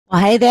Well,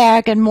 hey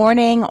there, good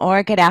morning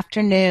or good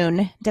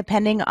afternoon,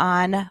 depending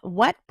on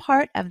what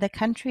part of the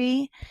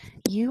country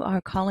you are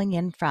calling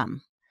in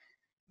from.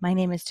 My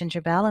name is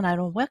Ginger Bell, and I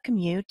will welcome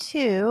you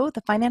to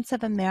the Finance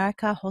of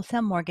America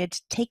Wholesale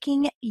Mortgage,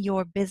 taking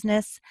your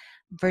business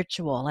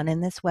virtual. And in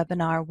this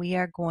webinar, we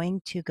are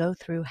going to go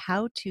through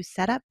how to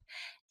set up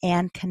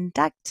and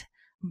conduct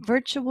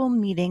virtual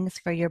meetings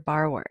for your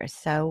borrowers.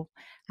 So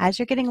as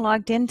you're getting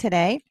logged in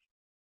today,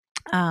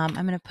 I'm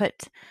going to put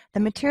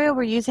the material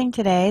we're using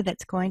today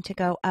that's going to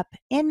go up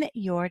in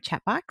your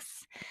chat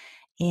box.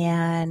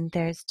 And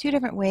there's two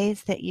different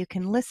ways that you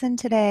can listen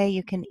today.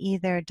 You can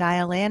either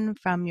dial in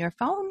from your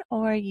phone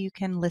or you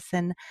can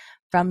listen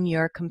from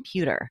your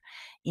computer.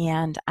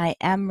 And I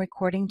am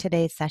recording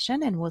today's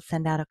session, and we'll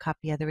send out a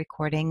copy of the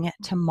recording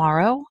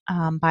tomorrow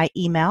by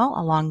email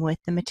along with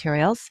the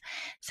materials.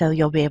 So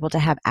you'll be able to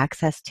have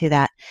access to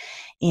that.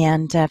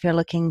 And if you're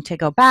looking to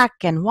go back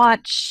and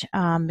watch,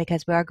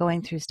 because we are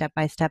going through step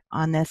by step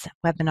on this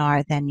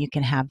webinar, then you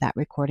can have that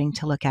recording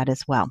to look at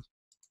as well.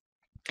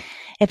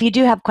 If you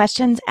do have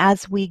questions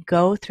as we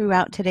go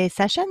throughout today's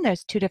session,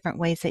 there's two different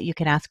ways that you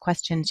can ask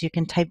questions. You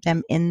can type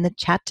them in the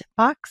chat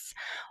box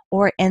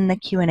or in the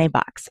Q&A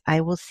box. I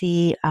will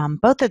see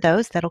both of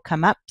those that'll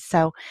come up.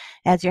 So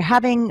as you're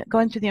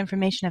going through the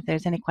information, if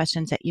there's any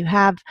questions that you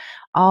have,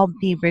 I'll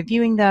be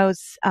reviewing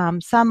those.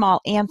 Some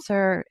I'll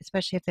answer,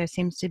 especially if there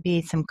seems to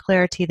be some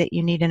clarity that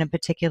you need in a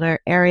particular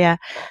area.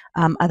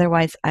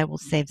 Otherwise, I will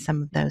save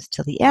some of those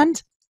till the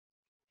end.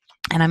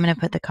 And I'm going to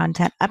put the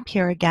content up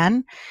here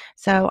again.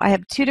 So I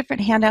have two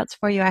different handouts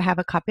for you. I have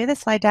a copy of the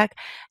slide deck,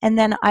 and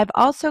then I've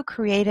also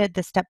created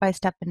the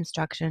step-by-step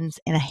instructions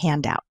in a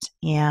handout.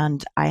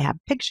 And I have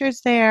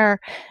pictures there,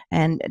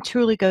 and it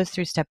truly goes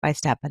through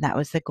step-by-step. And that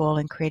was the goal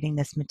in creating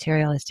this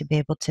material, is to be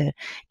able to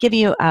give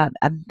you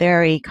a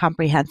very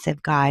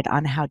comprehensive guide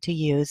on how to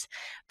use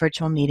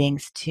virtual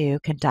meetings to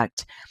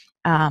conduct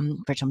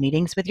virtual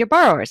meetings with your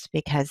borrowers,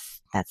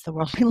 because that's the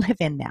world we live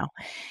in now.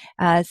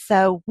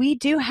 So we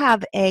do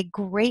have a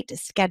great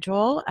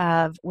schedule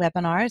of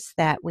webinars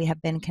that we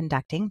have been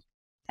conducting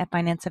at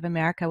Finance of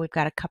America. We've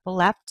got a couple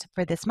left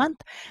for this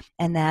month,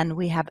 and then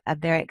we have a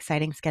very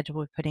exciting schedule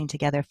we're putting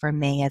together for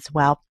May as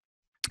well.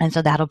 And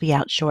so that'll be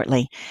out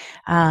shortly.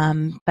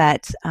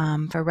 But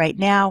for right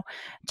now,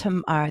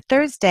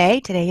 Thursday,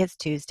 today is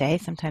Tuesday.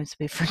 Sometimes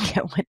we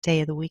forget what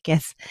day of the week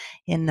is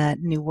in the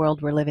new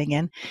world we're living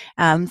in.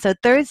 So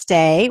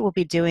Thursday, we'll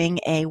be doing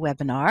a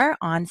webinar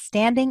on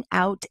standing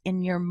out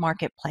in your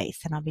marketplace.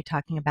 And I'll be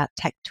talking about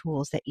tech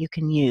tools that you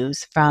can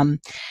use, from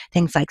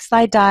things like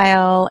Slide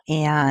Dial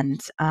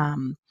and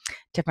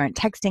different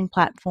texting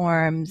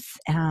platforms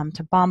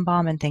to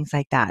BombBomb and things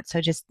like that. So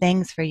just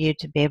things for you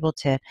to be able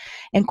to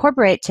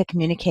incorporate to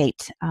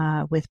communicate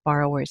with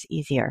borrowers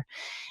easier.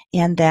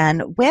 And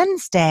then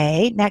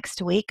Wednesday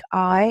next week,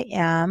 I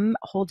am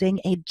holding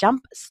a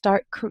jump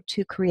start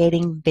to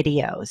creating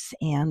videos.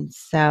 And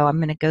so I'm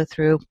going to go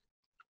through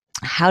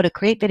how to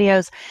create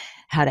videos,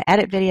 how to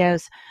edit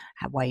videos,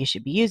 why you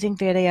should be using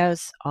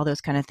videos, all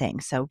those kind of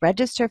things. So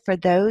register for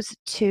those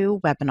two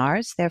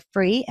webinars. They're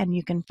free, and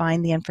you can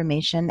find the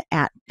information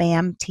at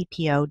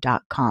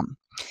bamtpo.com.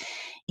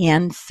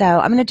 And so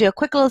I'm going to do a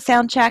quick little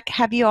sound check.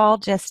 Have you all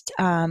just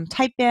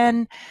type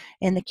in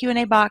the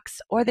Q&A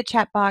box or the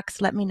chat box,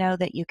 let me know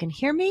that you can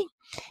hear me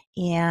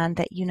and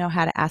that you know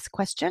how to ask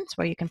questions,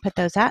 where you can put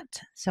those at,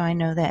 so I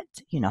know that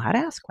you know how to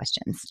ask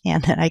questions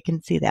and that I can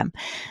see them.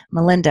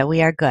 Melinda,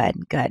 we are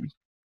good. Good.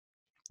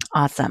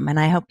 Awesome. And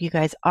I hope you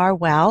guys are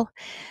well.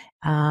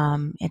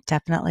 It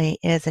definitely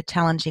is a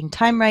challenging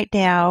time right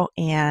now,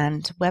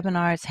 and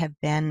webinars have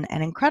been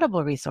an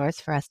incredible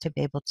resource for us to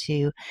be able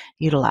to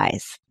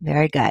utilize.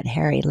 Very good,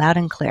 Harry, loud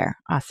and clear.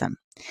 Awesome.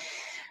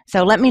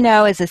 So let me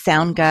know as the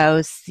sound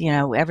goes. You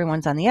know,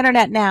 everyone's on the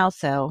internet now,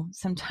 so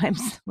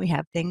sometimes we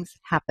have things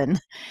happen.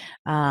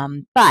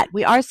 But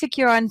we are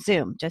secure on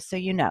Zoom, just so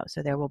you know.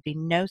 So there will be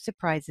no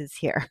surprises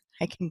here.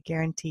 I can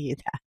guarantee you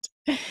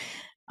that.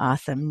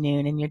 Awesome,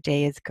 Noon, and your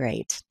day is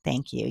great.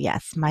 Thank you.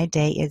 Yes, my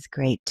day is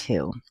great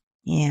too.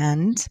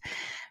 And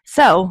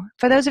so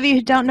for those of you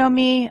who don't know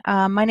me,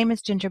 my name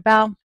is Ginger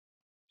Bell.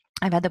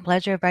 I've had the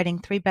pleasure of writing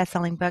 3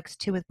 best-selling books,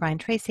 2 with Brian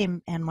Tracy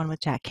and 1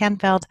 with Jack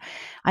Canfield.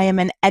 I am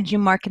an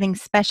edu-marketing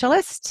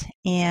specialist,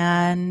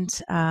 and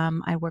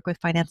I work with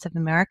Finance of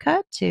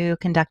America to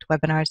conduct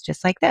webinars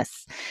just like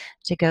this,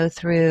 to go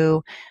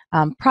through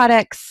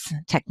products,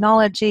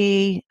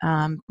 technology,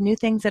 new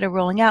things that are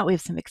rolling out. We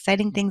have some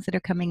exciting things that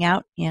are coming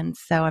out, and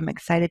so I'm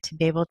excited to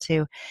be able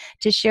to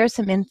share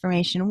some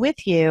information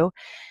with you.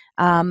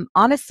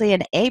 Honestly,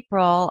 in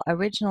April,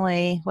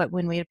 originally,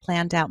 when we had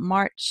planned out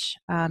March,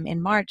 in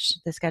March,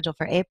 the schedule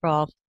for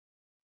April,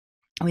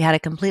 we had a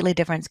completely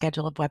different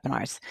schedule of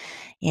webinars.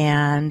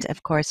 And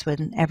of course,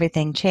 when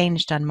everything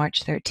changed on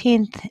March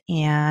 13th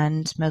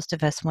and most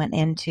of us went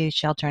into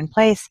shelter in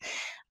place,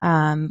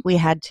 we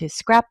had to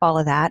scrap all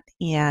of that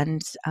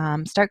and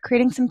start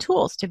creating some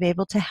tools to be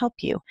able to help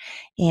you.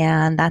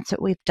 And that's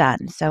what we've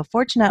done. So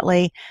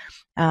fortunately,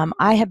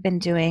 I have been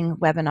doing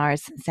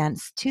webinars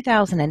since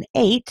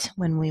 2008,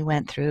 when we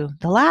went through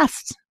the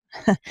last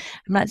I'm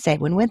not saying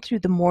when we went through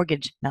the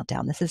mortgage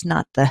meltdown, this is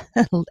not the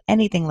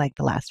anything like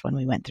the last one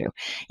we went through,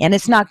 and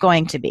it's not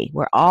going to be.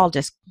 We're all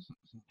just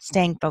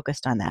staying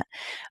focused on that.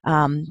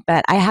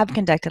 But I have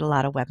conducted a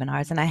lot of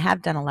webinars and I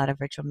have done a lot of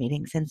virtual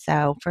meetings. And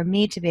so for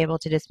me to be able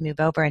to just move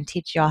over and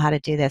teach you all how to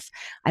do this,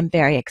 I'm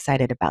very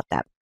excited about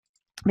that.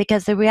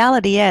 Because the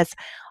reality is,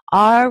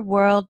 our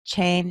world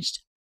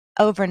changed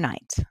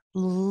overnight,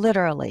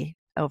 literally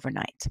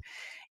overnight.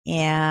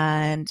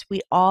 And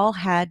we all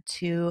had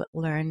to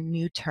learn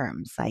new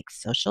terms like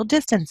social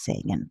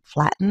distancing and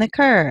flatten the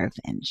curve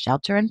and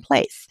shelter in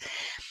place.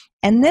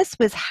 And this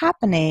was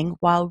happening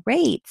while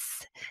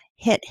rates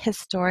hit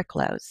historic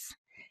lows.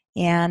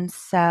 And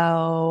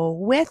so,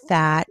 with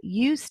that,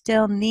 you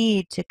still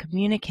need to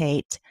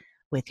communicate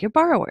with your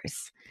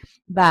borrowers.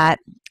 But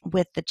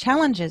with the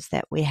challenges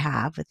that we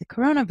have with the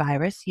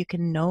coronavirus, you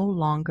can no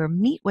longer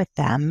meet with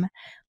them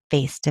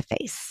face to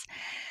face.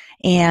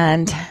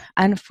 And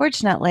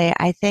unfortunately,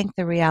 I think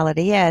the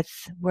reality is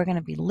we're going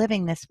to be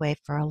living this way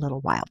for a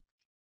little while.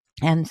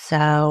 And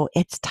so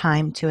it's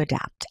time to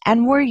adapt.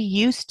 And we're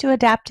used to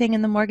adapting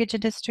in the mortgage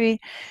industry.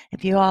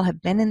 If you all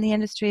have been in the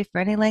industry for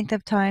any length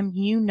of time,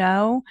 you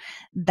know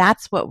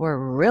that's what we're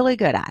really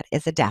good at,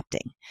 is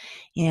adapting.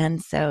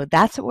 And so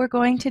that's what we're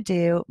going to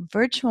do.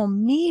 Virtual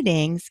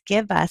meetings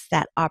give us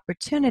that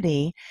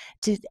opportunity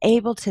to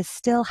able to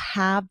still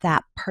have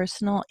that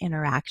personal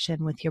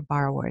interaction with your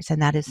borrowers.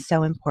 And that is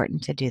so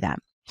important to do that.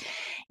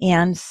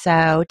 And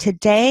so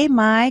today,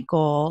 my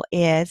goal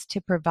is to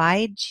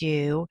provide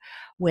you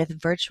with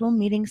virtual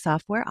meeting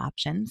software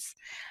options,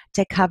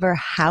 to cover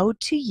how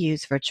to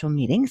use virtual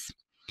meetings,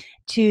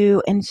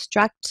 to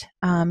instruct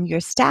your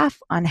staff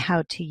on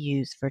how to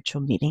use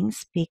virtual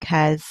meetings,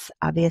 because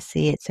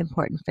obviously it's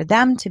important for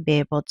them to be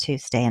able to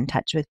stay in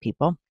touch with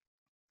people,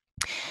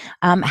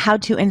 how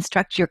to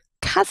instruct your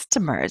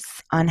customers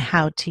on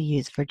how to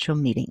use virtual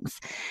meetings,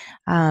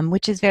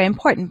 which is very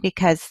important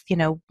because,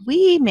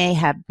 we may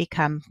have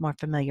become more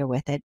familiar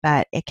with it,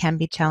 but it can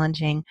be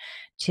challenging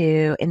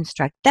to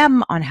instruct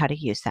them on how to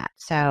use that.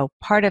 So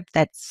part of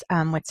that's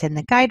what's in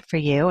the guide for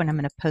you, and I'm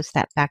going to post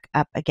that back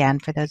up again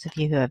for those of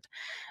you who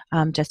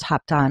have just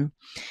hopped on.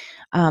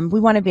 We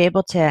want to be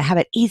able to have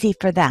it easy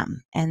for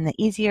them, and the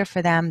easier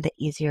for them, the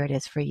easier it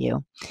is for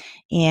you.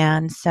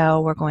 And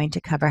so we're going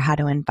to cover how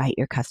to invite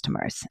your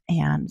customers.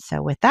 And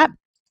so with that,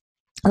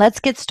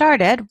 let's get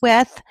started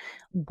with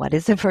what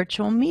is a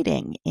virtual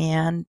meeting.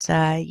 And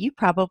you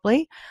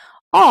probably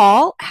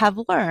all have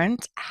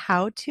learned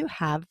how to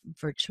have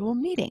virtual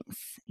meetings.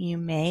 You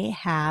may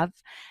have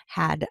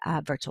had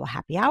virtual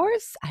happy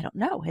hours. I don't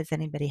know. Has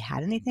anybody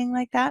had anything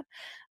like that?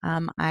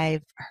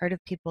 I've heard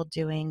of people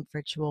doing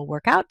virtual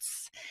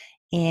workouts.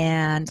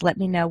 And let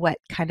me know what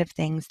kind of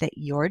things that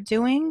you're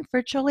doing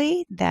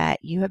virtually that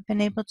you have been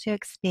able to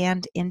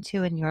expand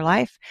into in your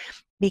life,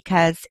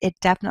 because it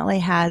definitely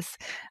has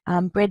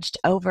bridged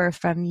over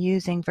from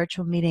using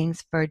virtual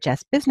meetings for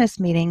just business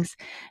meetings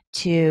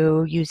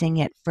to using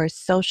it for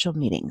social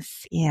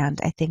meetings. And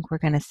I think we're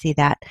going to see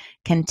that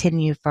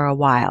continue for a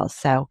while.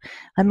 So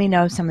let me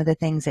know some of the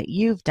things that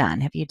you've done.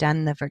 Have you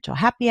done the virtual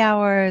happy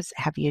hours?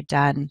 Have you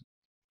done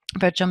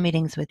virtual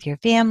meetings with your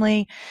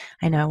family?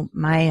 I know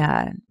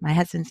my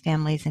husband's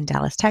family is in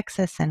Dallas,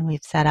 Texas, and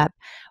we've set up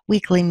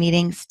weekly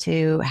meetings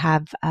to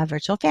have a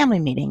virtual family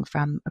meeting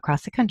from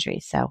across the country.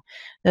 So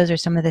those are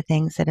some of the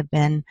things that have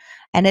been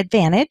an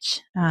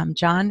advantage.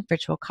 John,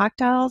 virtual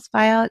cocktails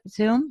via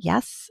Zoom.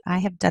 Yes, I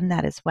have done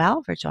that as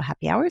well, virtual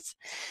happy hours,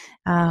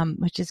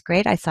 which is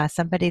great. I saw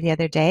somebody the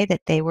other day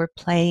that they were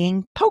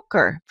playing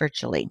poker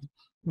virtually.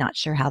 Not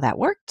sure how that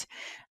worked.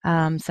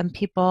 Some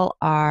people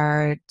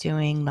are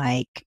doing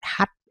like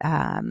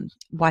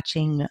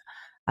watching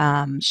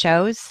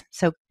shows.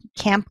 So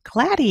Camp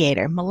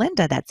Gladiator,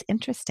 Melinda, that's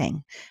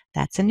interesting.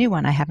 That's a new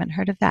one. I haven't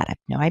heard of that. I have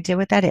no idea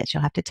what that is.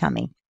 You'll have to tell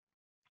me.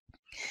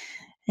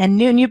 And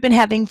Noon, you've been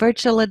having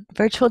virtual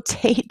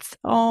dates.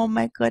 Oh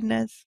my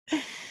goodness.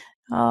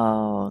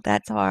 Oh,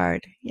 that's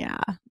hard. Yeah.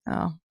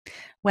 Oh.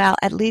 Well,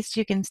 at least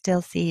you can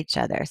still see each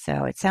other.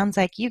 So it sounds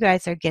like you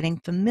guys are getting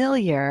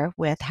familiar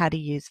with how to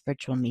use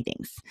virtual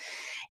meetings.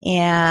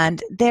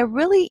 And they're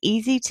really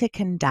easy to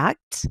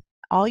conduct.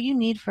 All you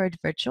need for a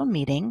virtual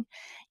meeting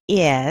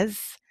is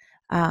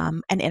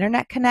an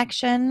internet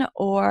connection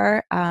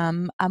or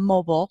a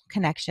mobile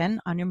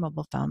connection on your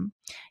mobile phone.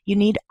 You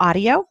need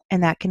audio,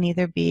 and that can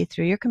either be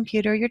through your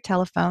computer or your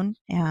telephone,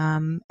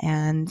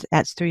 and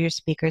that's through your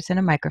speakers and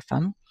a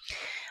microphone.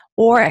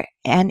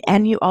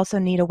 And you also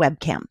need a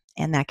webcam,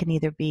 and that can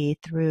either be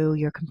through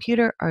your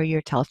computer or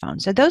your telephone.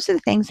 So those are the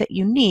things that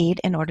you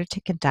need in order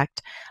to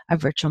conduct a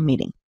virtual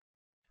meeting.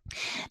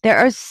 There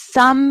are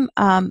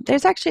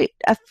there's actually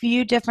a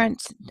few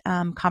different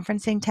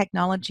conferencing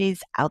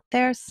technologies out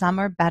there. Some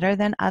are better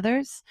than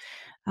others.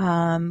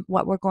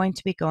 What we're going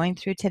to be going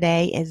through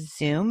today is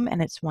Zoom,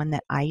 and it's one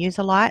that I use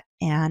a lot.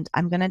 And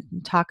I'm going to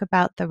talk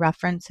about the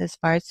reference as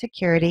far as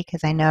security,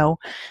 because I know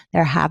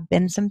there have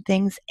been some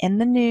things in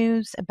the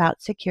news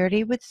about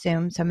security with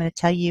Zoom. So I'm going to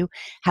tell you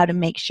how to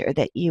make sure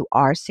that you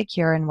are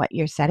secure in what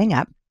you're setting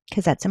up.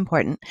 because that's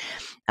important.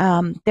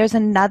 There's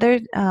another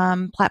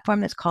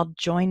platform that's called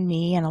Join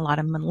Me, and a lot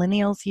of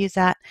millennials use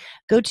that.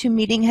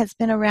 GoToMeeting has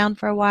been around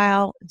for a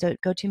while.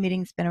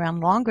 GoToMeeting's been around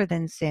longer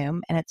than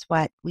Zoom, and it's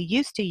what we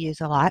used to use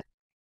a lot.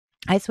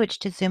 I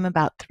switched to Zoom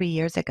about 3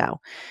 years ago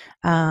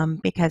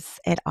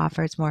because it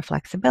offers more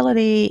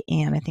flexibility,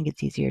 and I think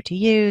it's easier to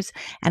use,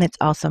 and it's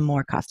also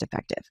more cost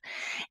effective.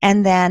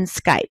 And then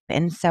Skype.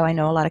 And so I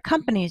know a lot of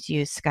companies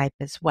use Skype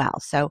as well.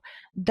 So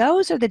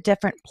those are the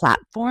different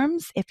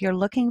platforms. If you're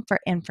looking for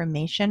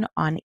information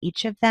on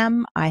each of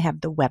them, I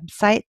have the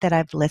website that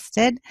I've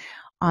listed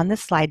on the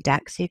slide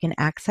deck, so you can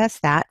access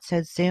that.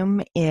 So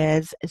Zoom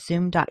is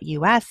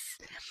zoom.us.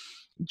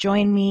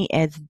 Join Me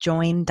is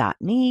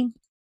join.me.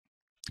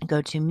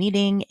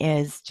 GoToMeeting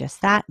is just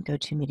that,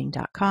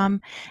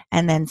 gotomeeting.com,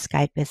 and then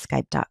Skype is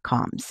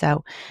skype.com.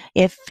 So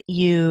if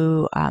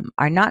you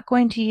are not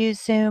going to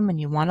use Zoom and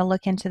you want to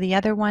look into the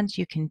other ones,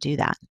 you can do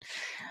that.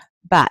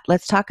 But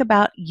let's talk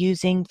about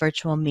using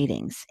virtual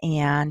meetings.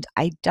 And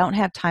I don't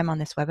have time on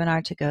this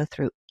webinar to go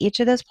through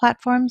each of those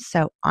platforms,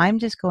 so I'm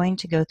just going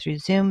to go through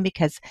Zoom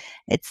because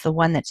it's the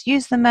one that's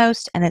used the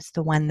most and it's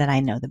the one that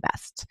I know the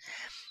best.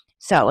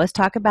 So let's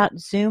talk about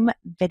Zoom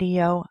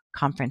video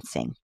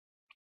conferencing.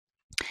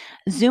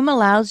 Zoom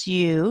allows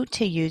you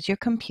to use your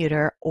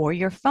computer or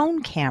your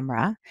phone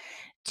camera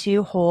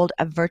to hold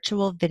a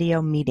virtual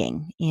video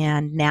meeting.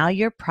 And now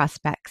your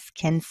prospects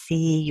can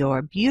see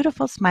your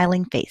beautiful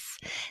smiling face.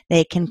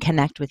 They can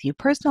connect with you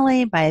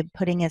personally by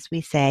putting, as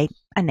we say,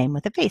 a name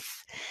with a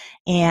face.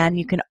 And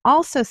you can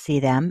also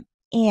see them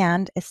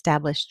and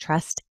establish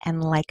trust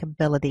and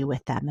likability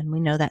with them. And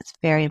we know that's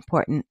very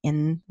important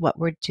in what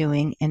we're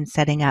doing in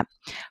setting up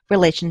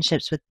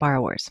relationships with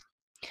borrowers.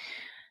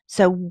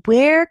 So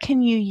where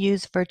can you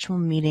use virtual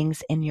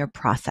meetings in your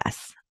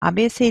process?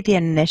 Obviously, the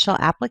initial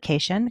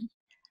application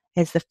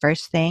is the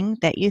first thing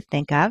that you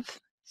think of.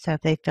 So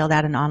if they filled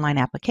out an online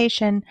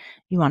application,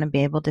 you want to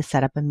be able to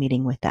set up a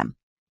meeting with them.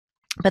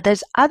 But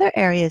there's other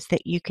areas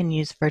that you can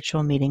use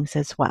virtual meetings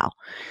as well,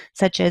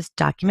 such as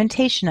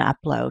documentation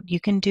upload. You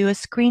can do a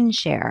screen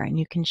share and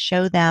you can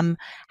show them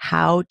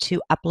how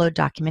to upload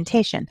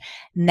documentation.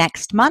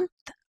 Next month,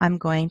 I'm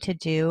going to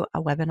do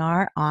a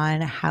webinar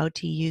on how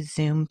to use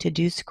Zoom to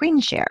do screen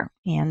share.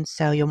 And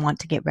so you'll want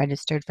to get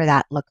registered for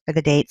that. Look for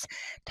the dates,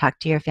 talk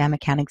to your FAM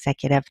account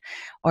executive,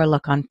 or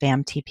look on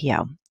FAM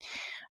TPO.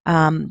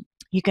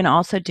 You can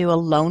also do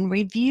a loan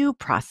review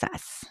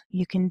process.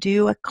 You can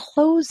do a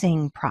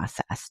closing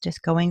process,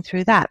 just going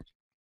through that.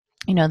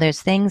 You know, there's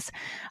things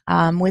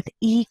with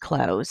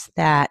e-close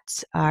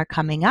that are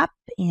coming up,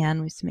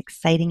 and with some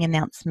exciting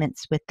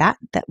announcements with that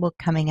will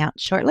coming out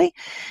shortly.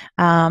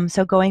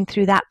 So going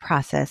through that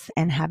process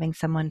and having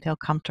someone feel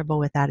comfortable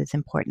with that is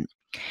important.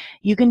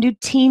 You can do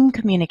team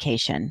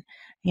communication,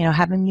 you know,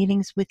 having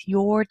meetings with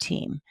your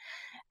team.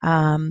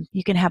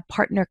 You can have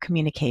partner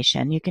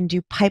communication. You can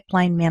do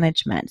pipeline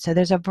management. So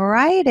there's a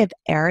variety of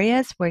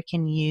areas where you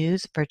can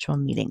use virtual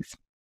meetings.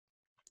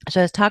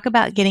 So let's talk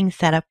about getting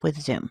set up with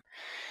Zoom.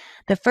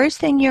 The first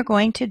thing you're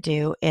going to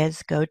do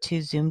is go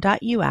to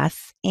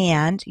zoom.us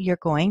and you're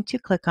going to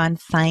click on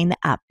sign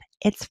up.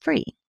 It's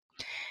free.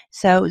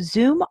 So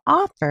Zoom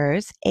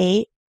offers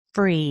a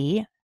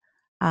free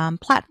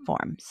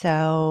platform.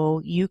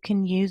 So you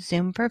can use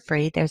Zoom for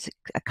free. There's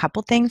a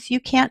couple things you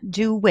can't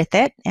do with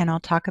it, and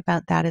I'll talk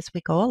about that as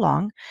we go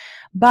along.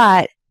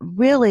 But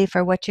really,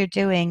 for what you're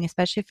doing,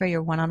 especially for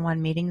your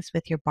one-on-one meetings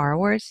with your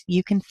borrowers,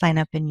 you can sign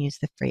up and use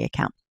the free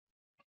account.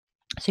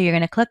 So you're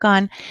going to click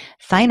on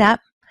sign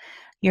up.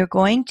 You're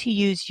going to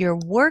use your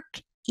work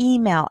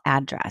email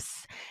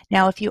address.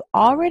 Now, if you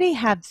already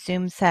have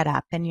Zoom set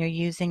up and you're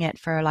using it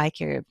for like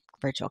your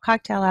virtual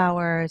cocktail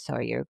hours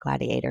or your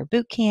gladiator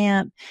boot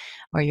camp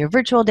or your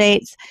virtual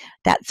dates,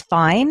 that's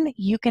fine.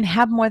 You can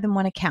have more than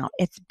one account.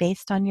 It's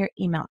based on your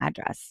email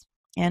address.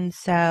 And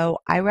so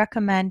I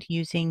recommend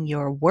using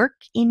your work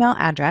email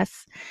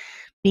address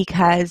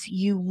because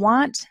you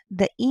want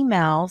the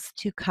emails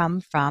to come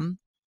from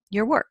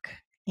your work.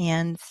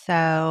 And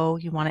so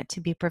you want it to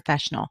be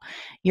professional.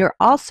 You're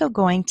also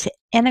going to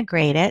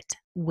integrate it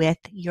with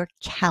your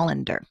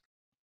calendar.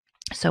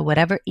 So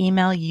whatever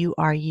email you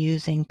are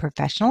using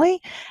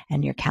professionally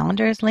and your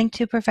calendar is linked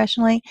to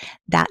professionally,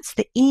 that's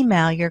the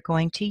email you're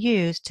going to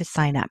use to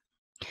sign up.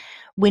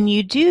 When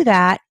you do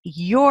that,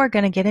 you're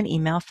going to get an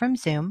email from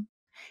Zoom,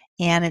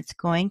 and it's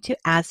going to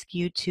ask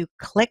you to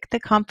click the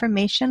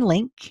confirmation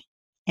link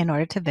in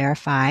order to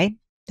verify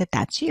that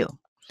that's you.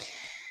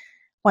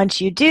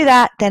 Once you do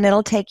that, then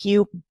it'll take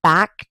you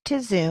back to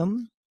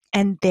Zoom,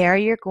 and there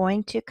you're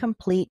going to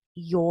complete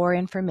your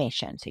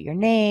information. So your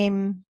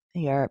name,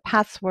 your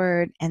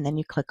password, and then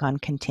you click on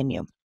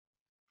continue.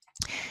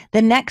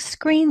 The next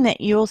screen that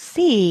you'll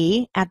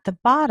see at the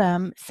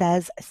bottom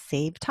says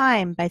save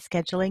time by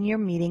scheduling your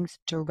meetings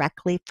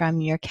directly from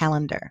your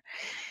calendar.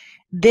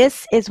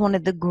 This is one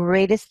of the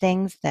greatest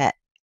things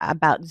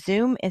about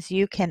Zoom is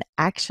you can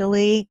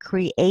actually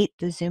create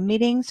the Zoom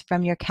meetings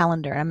from your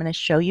calendar. I'm going to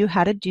show you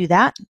how to do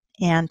that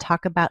and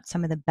talk about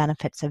some of the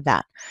benefits of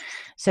that.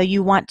 So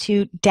you want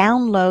to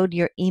download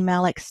your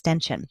email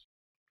extension.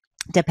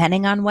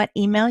 Depending on what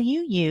email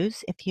you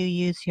use, if you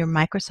use your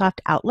Microsoft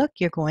Outlook,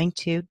 you're going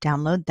to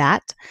download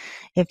that.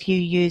 If you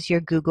use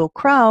your Google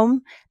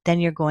Chrome, then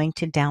you're going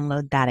to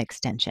download that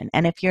extension.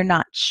 And if you're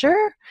not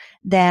sure,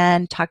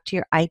 then talk to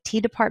your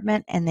IT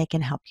department and they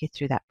can help you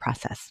through that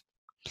process.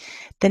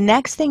 The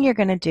next thing you're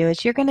going to do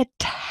is you're going to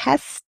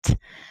test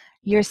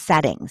your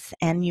settings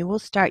and you will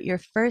start your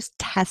first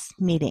test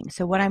meeting.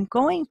 So what I'm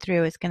going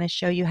through is going to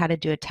show you how to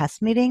do a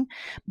test meeting,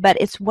 but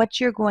it's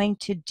what you're going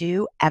to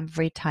do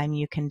every time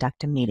you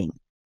conduct a meeting.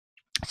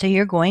 So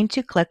you're going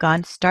to click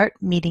on Start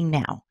Meeting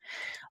Now.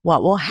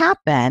 What will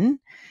happen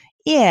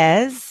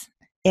is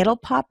it'll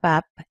pop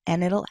up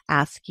and it'll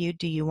ask you,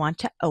 do you want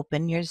to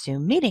open your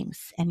Zoom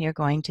meetings? And you're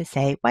going to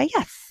say, why,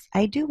 yes,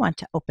 I do want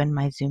to open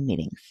my Zoom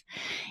meetings.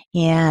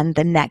 And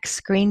the next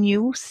screen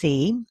you will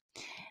see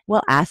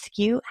will ask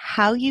you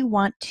how you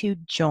want to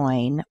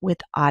join with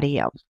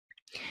audio.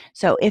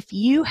 So if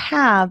you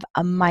have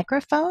a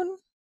microphone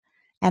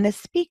and a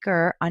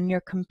speaker on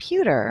your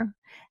computer,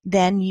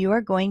 then you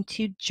are going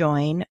to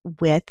join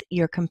with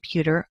your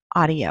computer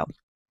audio.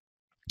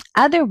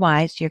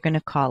 Otherwise, you're going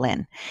to call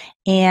in.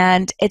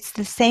 And it's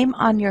the same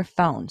on your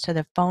phone. So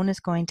the phone is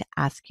going to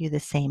ask you the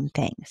same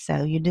thing.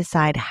 So you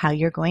decide how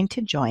you're going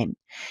to join.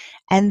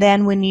 And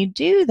then when you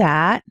do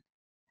that,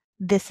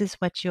 this is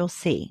what you'll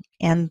see.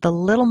 And the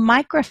little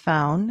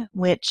microphone,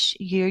 which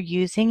you're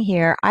using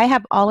here, I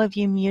have all of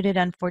you muted,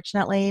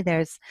 unfortunately.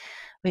 This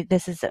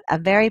is a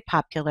very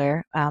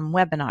popular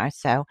webinar.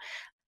 So,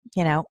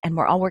 and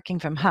we're all working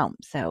from home.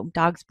 So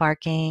dogs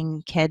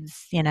barking,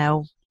 kids,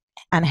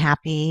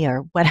 unhappy or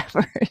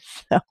whatever.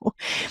 So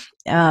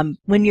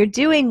when you're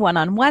doing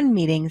one-on-one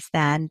meetings,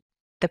 then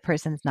the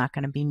person's not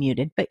going to be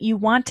muted, but you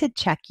want to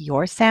check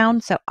your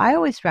sound. So I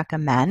always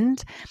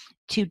recommend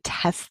to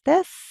test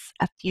this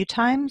a few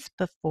times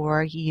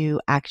before you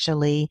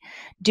actually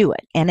do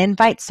it and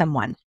invite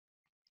someone.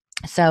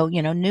 So,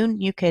 noon,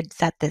 you could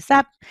set this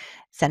up,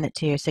 send it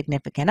to your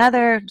significant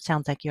other.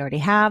 Sounds like you already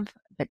have,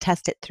 but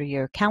test it through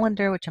your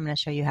calendar, which I'm going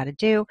to show you how to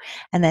do,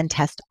 and then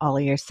test all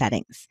of your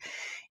settings.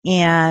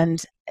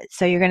 And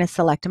so you're going to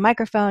select a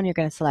microphone, you're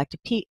going to select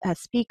a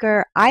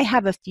speaker. I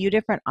have a few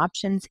different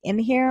options in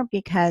here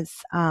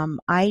because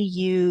I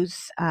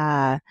use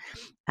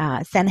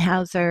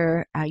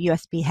Sennheiser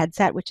USB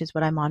headset, which is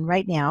what I'm on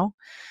right now.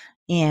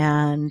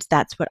 And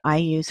that's what I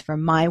use for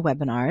my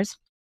webinars.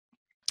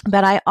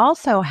 But I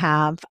also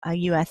have a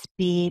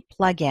USB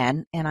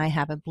plug-in and I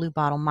have a Blue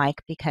Bottle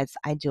mic because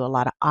I do a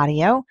lot of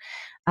audio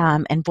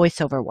and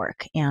voiceover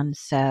work. And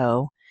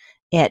so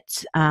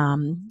it's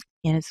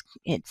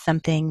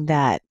something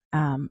that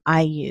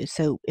I use.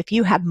 So if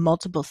you have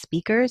multiple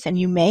speakers, and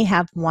you may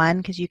have one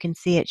because you can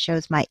see it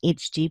shows my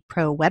HD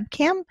Pro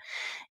webcam,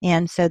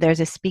 and so there's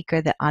a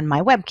speaker that on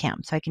my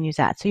webcam, so I can use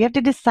that. So you have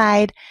to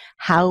decide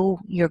how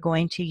you're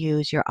going to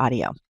use your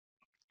audio.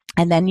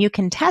 And then you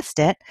can test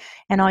it,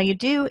 and all you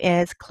do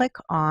is click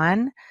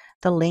on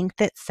the link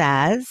that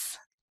says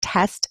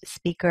Test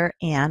Speaker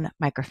and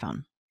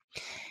Microphone.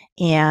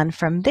 And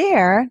from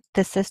there,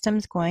 the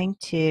system's going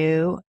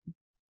to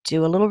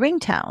do a little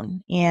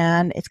ringtone,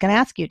 and it's going to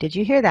ask you, did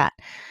you hear that?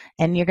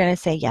 And you're going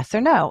to say yes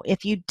or no.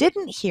 If you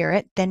didn't hear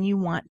it, then you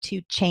want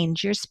to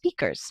change your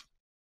speakers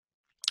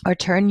or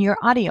turn your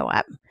audio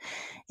up.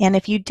 And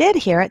if you did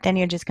hear it, then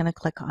you're just going to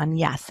click on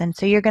yes. And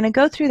so you're going to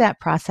go through that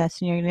process,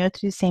 and you're going to go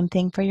through the same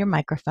thing for your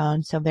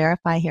microphone. So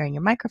verify hearing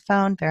your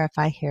microphone,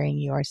 verify hearing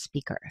your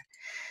speaker.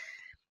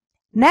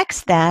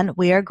 Next, then,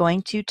 we are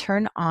going to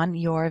turn on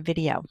your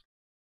video.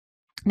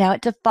 Now,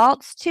 it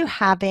defaults to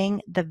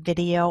having the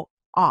video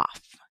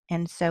off.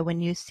 And so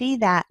when you see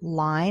that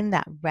line,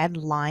 that red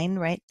line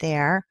right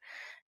there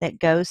that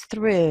goes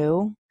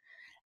through,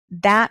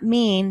 that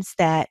means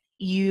that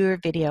your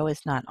video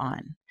is not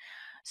on.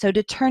 So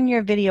to turn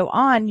your video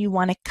on, you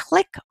want to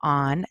click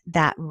on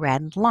that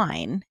red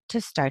line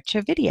to start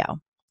your video.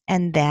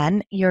 And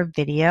then your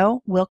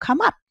video will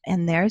come up,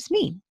 and there's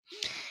me.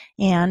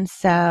 And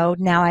so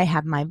now I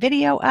have my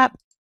video up,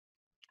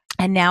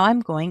 and now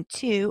I'm going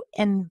to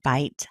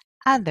invite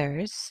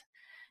others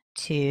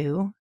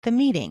to the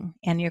meeting.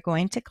 And you're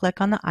going to click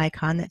on the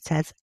icon that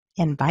says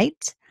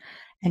invite,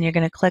 and you're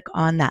going to click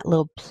on that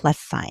little plus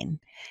sign.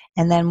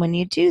 And then when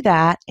you do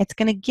that, it's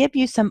going to give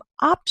you some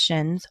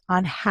options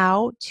on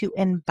how to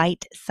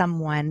invite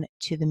someone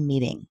to the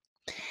meeting.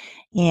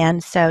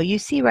 And so you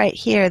see right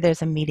here,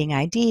 there's a meeting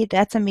ID.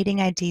 That's a meeting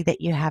ID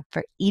that you have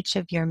for each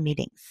of your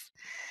meetings.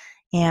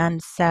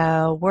 And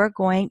so we're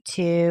going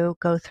to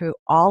go through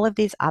all of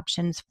these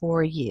options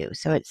for you.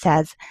 So it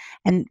says,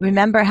 and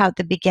remember how at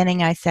the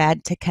beginning I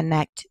said to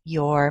connect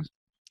your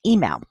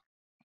email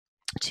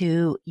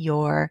to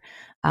your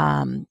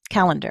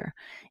calendar.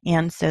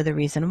 And so the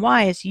reason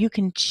why is you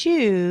can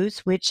choose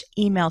which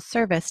email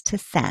service to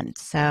send.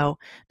 So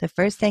the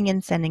first thing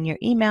in sending your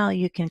email,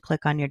 you can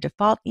click on your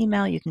default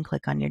email, you can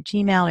click on your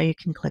Gmail, or you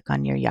can click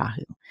on your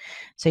Yahoo.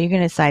 So you're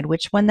going to decide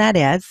which one that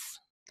is.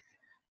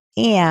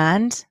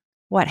 And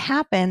what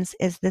happens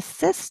is the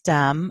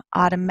system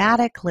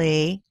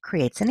automatically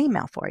creates an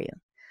email for you.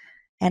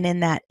 And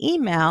in that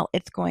email,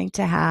 it's going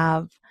to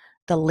have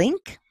the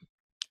link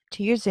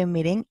to your Zoom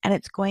meeting, and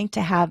it's going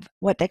to have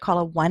what they call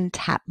a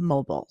one-tap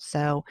mobile.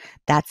 So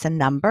that's a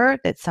number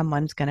that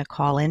someone's going to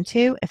call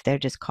into if they're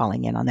just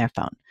calling in on their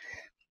phone.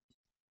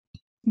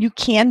 You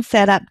can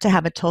set up to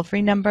have a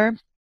toll-free number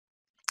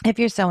if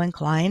you're so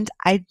inclined.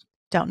 I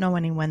don't know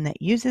anyone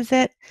that uses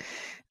it,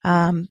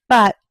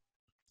 but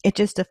it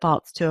just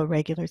defaults to a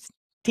regular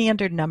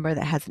standard number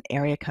that has an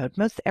area code.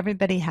 Most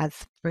everybody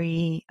has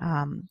free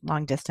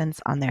long distance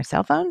on their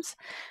cell phones,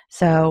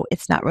 so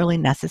it's not really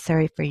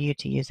necessary for you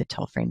to use a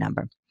toll-free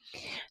number.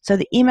 So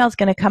the email is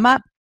going to come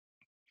up,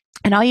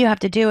 and all you have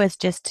to do is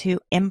just to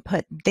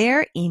input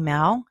their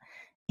email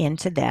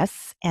into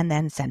this and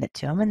then send it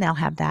to them, and they'll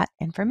have that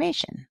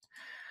information.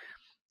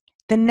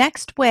 The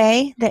next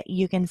way that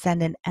you can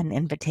send an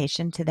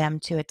invitation to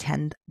them to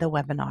attend the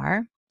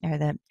webinar or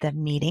the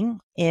meeting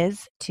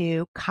is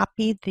to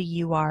copy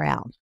the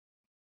URL.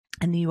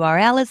 And the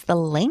URL is the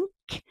link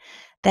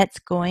that's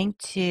going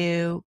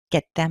to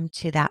get them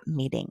to that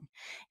meeting.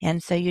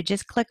 And so you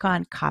just click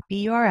on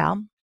copy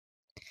URL,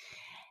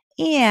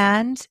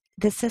 and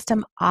the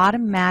system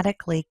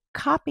automatically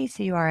copies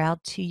the URL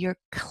to your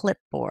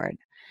clipboard.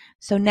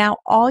 So now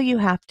all you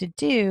have to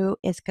do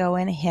is go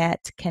and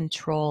hit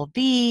Control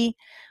V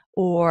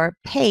or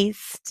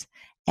paste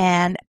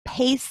and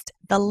paste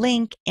the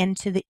link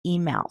into the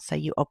email. So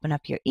you open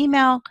up your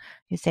email,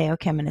 you say,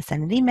 okay, I'm going to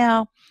send an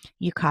email.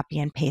 You copy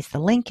and paste the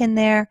link in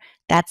there.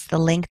 That's the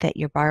link that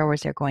your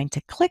borrowers are going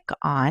to click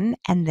on,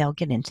 and they'll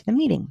get into the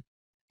meeting.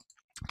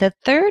 The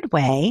third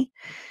way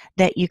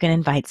that you can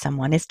invite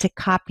someone is to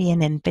copy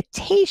an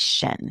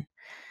invitation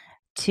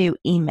to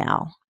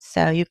email.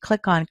 So you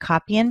click on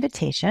copy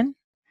invitation,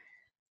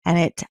 and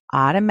it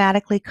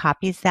automatically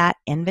copies that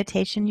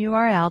invitation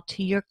URL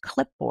to your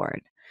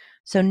clipboard.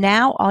 So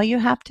now all you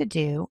have to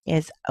do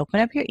is open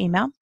up your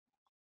email,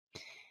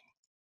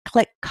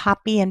 click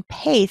copy and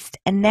paste,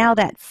 and now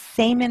that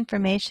same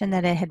information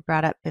that it had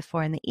brought up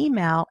before in the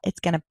email, it's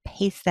going to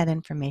paste that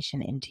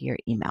information into your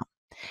email.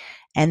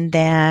 And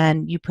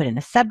then you put in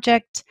a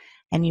subject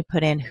and you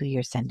put in who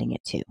you're sending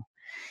it to.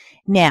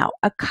 Now,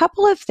 a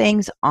couple of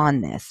things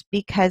on this,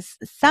 because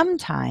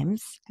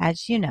sometimes,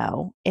 as you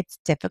know, it's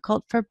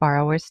difficult for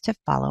borrowers to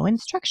follow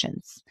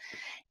instructions.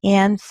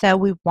 And so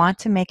we want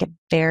to make it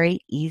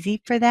very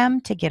easy for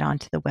them to get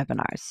onto the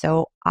webinar.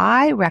 So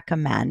I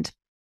recommend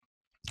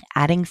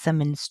adding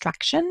some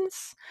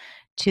instructions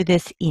to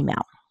this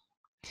email.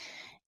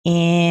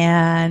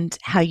 And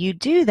how you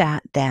do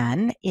that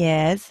then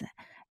is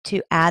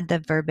to add the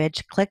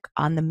verbiage, click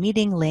on the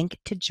meeting link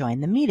to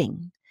join the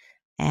meeting,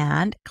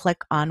 and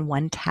click on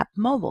One Tap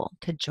Mobile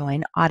to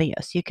join audio.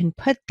 So you can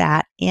put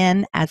that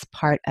in as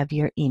part of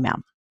your email.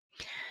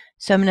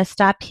 So I'm going to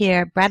stop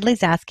here.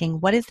 Bradley's asking,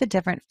 what is the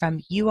difference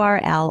from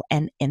URL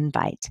and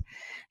invite?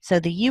 So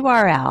the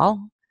URL,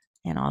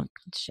 and I'll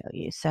show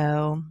you.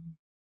 So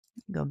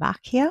go back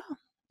here.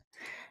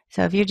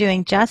 So if you're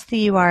doing just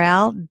the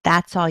URL,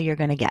 that's all you're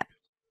going to get.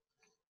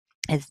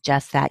 Is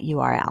just that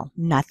URL,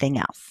 nothing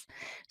else.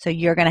 So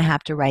you're going to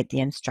have to write the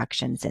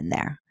instructions in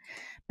there.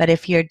 But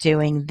if you're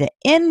doing the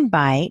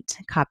invite,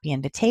 copy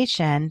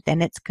invitation,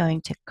 then it's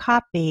going to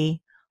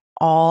copy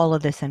all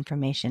of this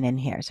information in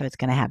here. So it's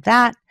going to have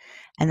that,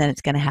 and then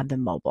it's going to have the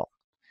mobile.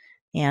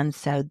 And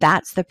so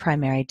that's the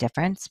primary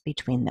difference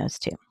between those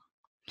two.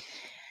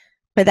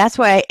 But that's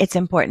why it's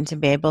important to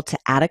be able to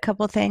add a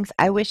couple things.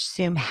 I wish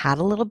Zoom had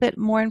a little bit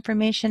more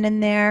information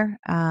in there,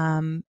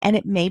 and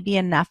it may be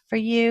enough for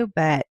you,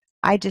 but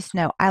I just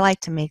know I like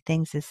to make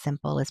things as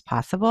simple as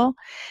possible.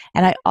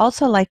 And I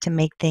also like to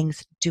make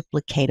things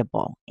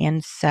duplicatable.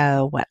 And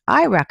so what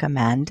I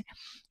recommend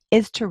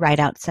is to write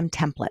out some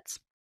templates.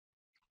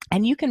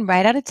 And you can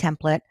write out a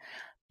template,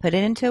 put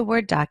it into a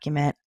Word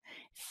document,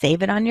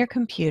 save it on your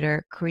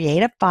computer,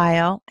 create a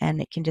file,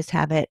 and it can just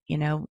have it,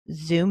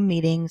 Zoom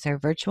meetings or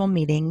virtual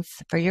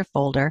meetings for your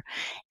folder,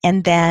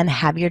 and then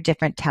have your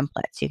different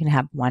templates. You can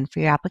have one for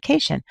your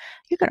application.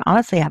 You can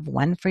honestly have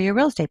one for your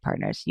real estate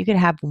partners. You could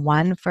have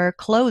one for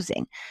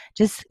closing.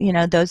 Just,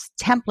 those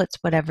templates,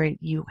 whatever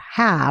you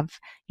have,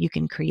 you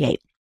can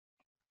create.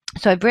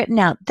 So I've written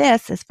out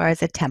this as far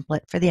as a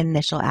template for the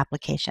initial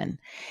application.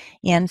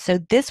 And so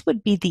this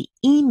would be the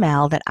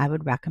email that I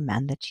would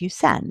recommend that you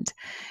send.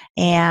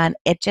 And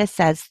it just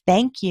says,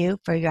 thank you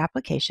for your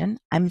application.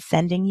 I'm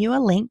sending you a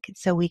link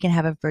so we can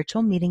have a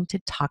virtual meeting to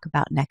talk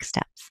about next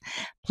steps.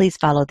 Please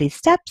follow these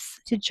steps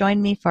to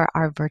join me for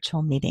our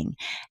virtual meeting.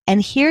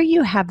 And here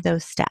you have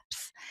those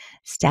steps.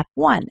 Step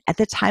 1, at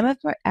the time of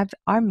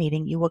our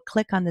meeting, you will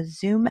click on the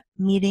Zoom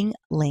meeting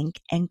link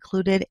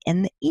included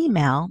in the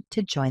email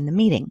to join the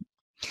meeting.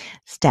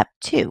 Step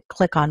 2,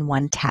 click on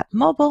One Tap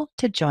Mobile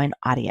to join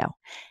audio.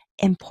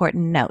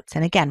 Important notes.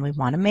 And again, we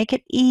want to make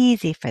it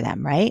easy for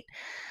them, right?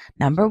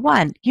 Number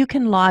 1, you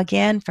can log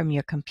in from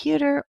your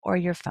computer or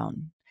your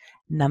phone.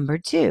 Number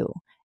 2,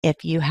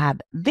 if you have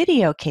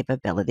video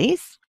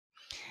capabilities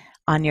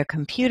on your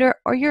computer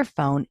or your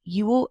phone,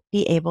 you will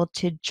be able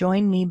to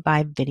join me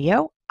by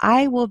video.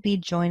 I will be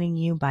joining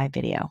you by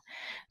video.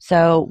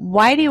 So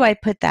why do I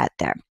put that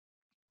there?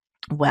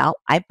 Well,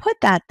 I put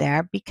that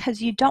there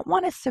because you don't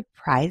want to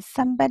surprise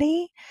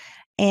somebody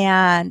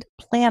and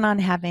plan on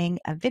having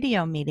a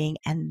video meeting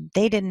and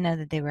they didn't know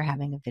that they were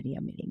having a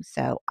video meeting.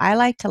 So I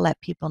like to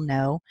let people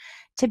know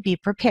to be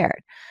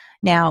prepared.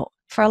 Now,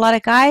 for a lot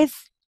of guys,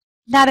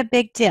 not a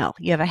big deal.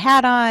 You have a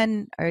hat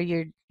on or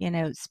you're,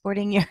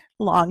 sporting your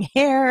long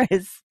hair,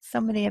 as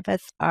so many of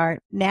us are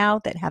now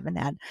that haven't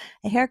had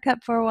a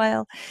haircut for a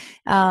while.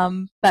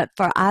 But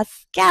for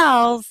us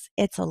gals,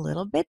 it's a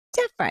little bit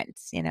different.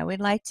 We'd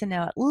like to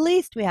know at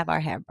least we have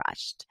our hair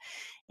brushed.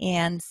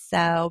 And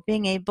so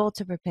being able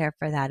to prepare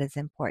for that is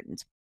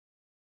important.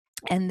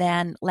 And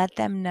then let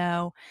them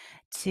know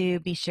to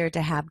be sure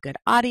to have good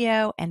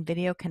audio and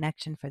video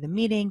connection for the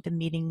meeting. The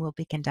meeting will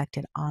be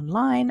conducted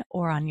online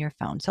or on your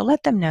phone. So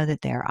let them know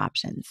that there are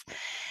options.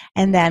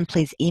 And then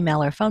please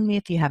email or phone me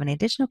if you have any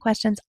additional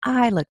questions.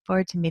 I look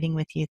forward to meeting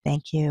with you.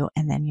 Thank you.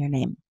 And then your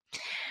name.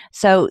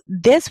 So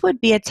this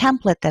would be a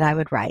template that I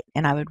would write,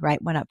 and I would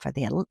write one up for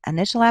the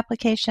initial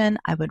application.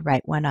 I would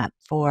write one up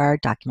for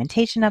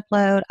documentation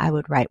upload. I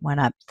would write one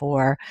up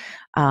for,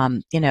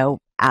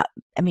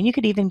 you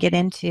could even get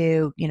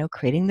into,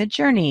 creating the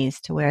journeys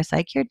to where it's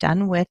like you're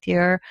done with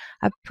your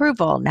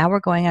approval. Now we're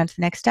going on to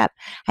the next step.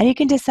 And you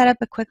can just set up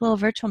a quick little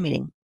virtual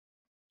meeting.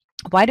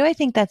 Why do I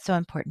think that's so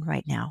important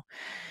right now?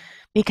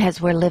 Because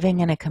we're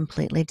living in a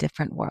completely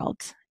different world.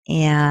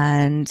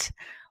 And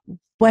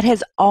what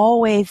has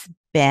always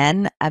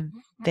been a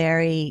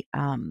very, I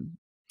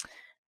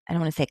don't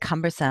want to say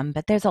cumbersome,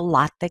 but there's a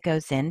lot that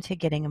goes into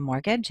getting a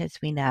mortgage, as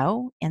we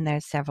know, and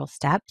there's several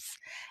steps.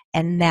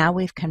 And now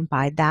we've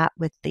combined that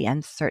with the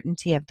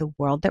uncertainty of the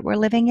world that we're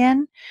living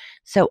in.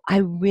 So I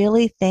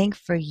really think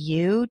for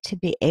you to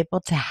be able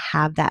to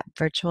have that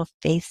virtual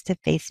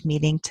face-to-face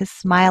meeting, to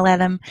smile at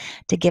them,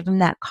 to give them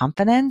that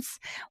confidence,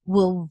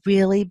 will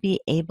really be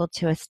able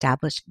to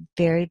establish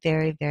very,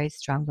 very, very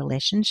strong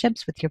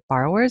relationships with your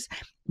borrowers,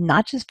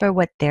 not just for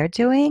what they're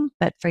doing,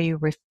 but for your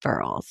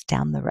referrals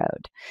down the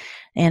road.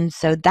 And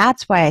so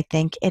that's why I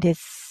think it is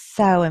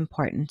so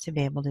important to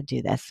be able to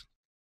do this.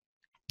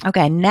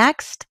 Okay,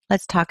 next,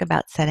 let's talk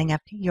about setting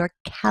up your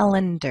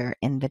calendar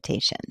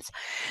invitations.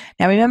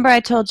 Now, remember I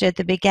told you at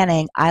the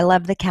beginning, I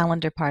love the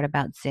calendar part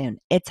about Zoom.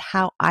 It's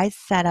how I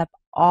set up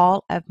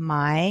all of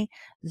my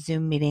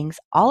Zoom meetings,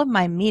 all of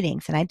my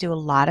meetings, and I do a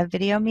lot of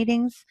video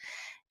meetings.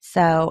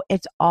 So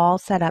it's all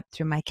set up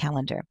through my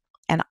calendar.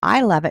 And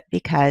I love it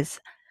because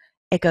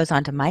it goes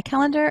onto my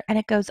calendar and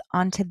it goes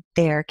onto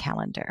their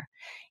calendar.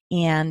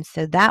 And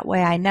so that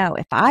way I know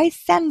if I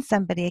send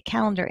somebody a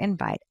calendar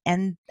invite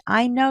and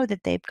I know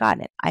that they've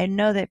gotten it, I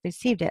know they've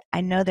received it,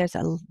 I know there's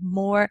a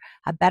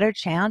better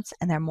chance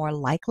and they're more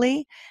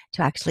likely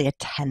to actually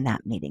attend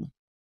that meeting.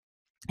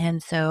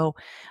 And so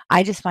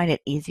I just find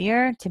it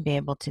easier to be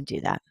able to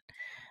do that.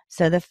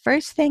 So the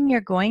first thing you're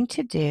going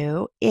to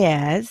do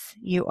is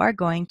you are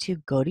going to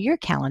go to your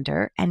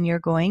calendar and you're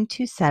going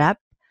to set up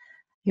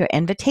your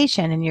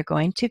invitation and you're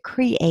going to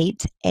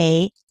create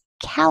a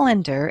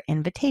calendar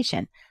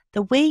invitation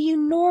the way you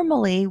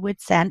normally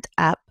would send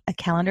up a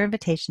calendar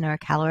invitation or a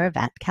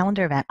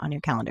calendar event on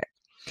your calendar.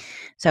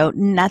 So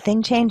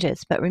nothing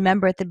changes. But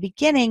remember at the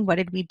beginning, what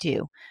did we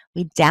do?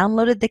 We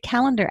downloaded the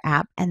calendar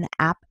app and the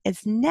app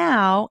is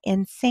now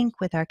in sync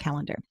with our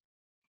calendar.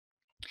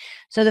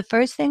 So the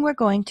first thing we're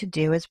going to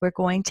do is we're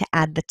going to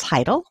add the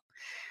title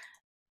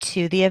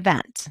to the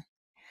event.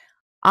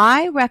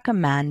 I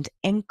recommend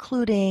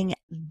including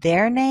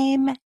their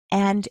name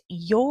and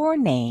your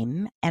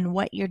name and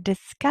what you're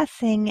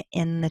discussing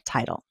in the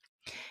title.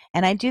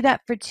 And I do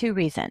that for two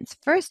reasons.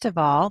 First of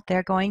all,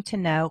 they're going to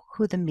know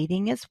who the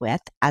meeting is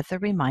with as a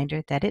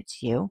reminder that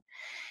it's you.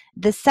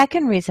 The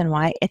second reason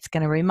why, it's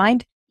going to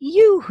remind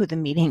you who the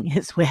meeting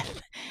is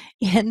with.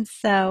 And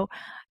so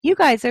you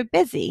guys are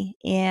busy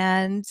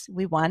and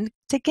we want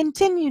to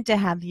continue to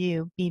have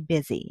you be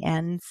busy.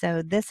 And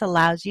so this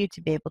allows you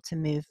to be able to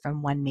move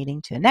from one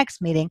meeting to a next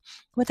meeting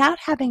without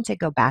having to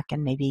go back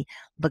and maybe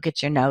look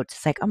at your notes.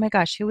 It's like, oh my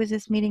gosh, who was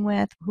this meeting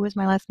with? Who was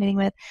my last meeting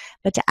with?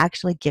 But to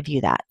actually give you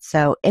that.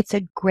 So it's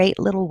a great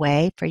little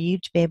way for you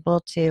to be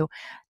able to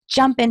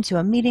jump into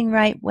a meeting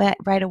right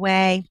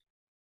away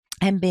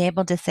and be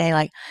able to say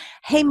like,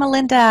 hey,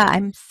 Melinda,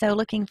 I'm so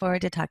looking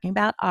forward to talking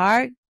about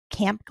our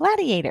Camp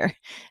Gladiator.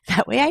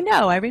 That way I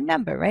know, I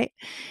remember, right?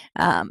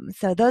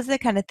 So those are the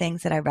kind of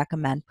things that I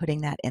recommend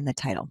putting that in the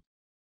title.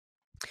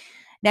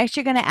 Next,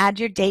 you're going to add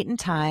your date and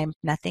time.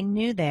 Nothing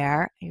new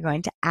there. You're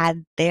going to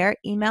add their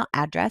email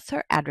address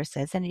or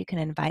addresses, and you can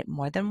invite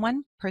more than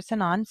one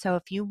person on. So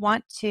if you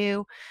want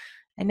to,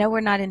 I know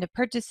we're not into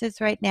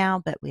purchases right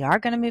now, but we are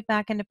going to move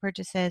back into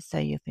purchases. So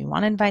if you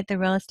want to invite the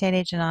real estate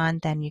agent on,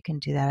 then you can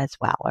do that as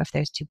well. Or if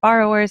there's two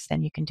borrowers,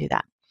 then you can do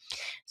that.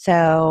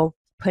 So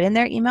put in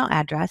their email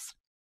address.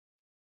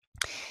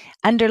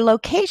 Under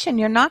location,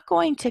 you're not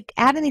going to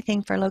add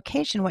anything for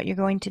location. What you're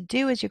going to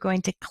do is you're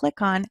going to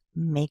click on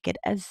Make it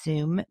a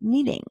Zoom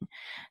meeting.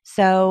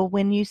 So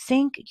when you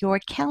sync your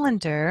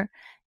calendar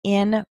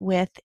in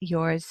with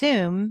your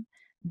Zoom,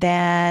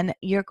 then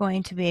you're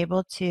going to be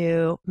able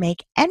to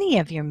make any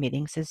of your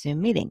meetings a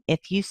Zoom meeting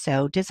if you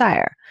so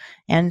desire.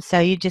 And so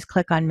you just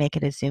click on Make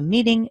It a Zoom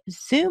Meeting.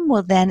 Zoom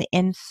will then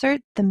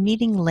insert the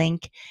meeting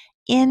link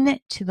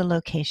into the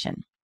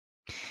location.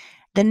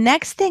 The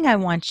next thing I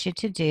want you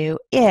to do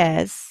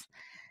is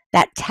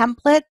that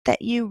template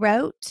that you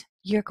wrote,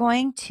 you're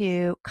going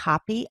to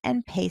copy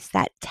and paste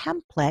that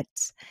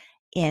template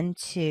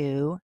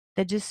into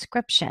the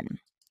description.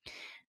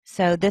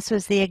 So this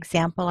was the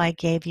example I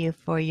gave you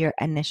for your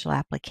initial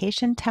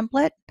application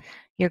template.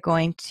 You're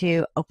going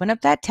to open up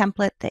that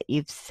template that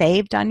you've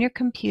saved on your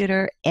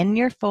computer in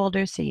your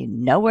folder so you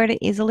know where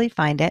to easily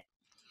find it.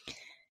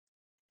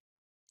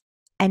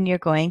 And you're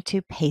going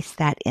to paste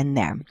that in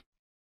there.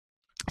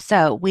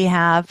 So we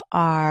have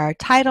our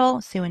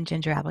title, Sue and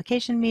Ginger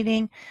application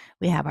meeting.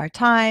 We have our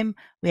time.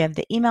 We have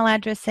the email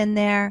address in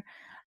there.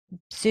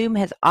 Zoom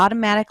has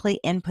automatically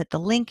input the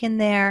link in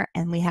there,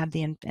 and we have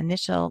the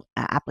initial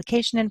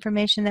application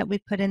information that we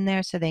put in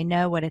there so they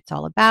know what it's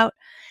all about.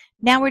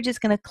 Now we're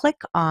just going to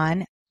click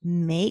on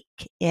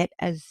Make It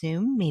a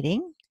Zoom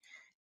Meeting,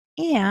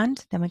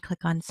 and then we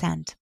click on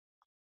Send.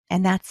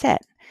 And that's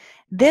it.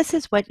 This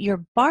is what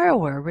your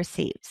borrower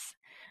receives.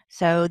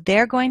 So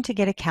they're going to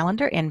get a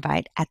calendar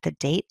invite at the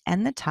date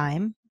and the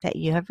time that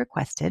you have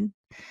requested,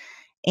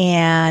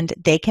 and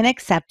they can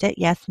accept it,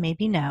 yes,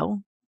 maybe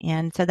no.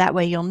 And so that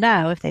way you'll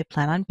know if they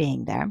plan on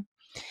being there.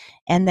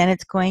 And then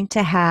it's going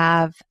to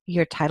have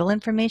your title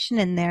information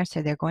in there,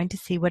 so they're going to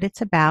see what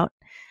it's about.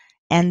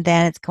 And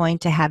then it's going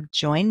to have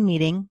join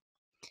meeting,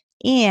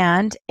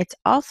 and it's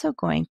also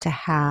going to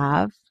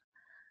have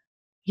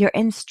your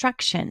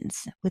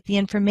instructions with the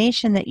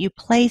information that you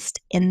placed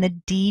in the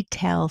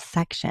details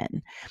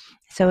section.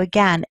 So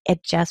again,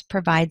 it just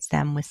provides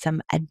them with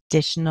some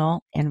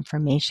additional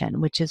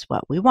information, which is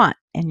what we want.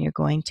 And you're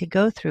going to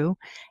go through,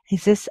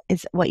 this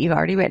is what you've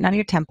already written on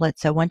your template.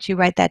 So once you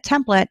write that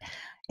template,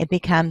 it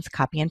becomes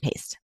copy and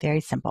paste.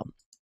 Very simple.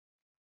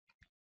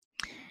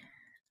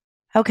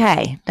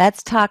 Okay,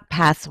 let's talk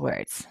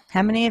passwords.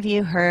 How many of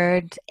you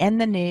heard in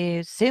the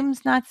news,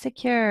 Zoom's not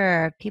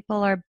secure,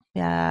 people are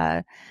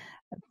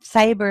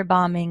cyber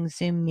bombing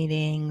Zoom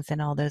meetings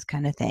and all those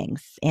kind of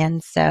things?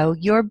 And so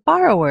your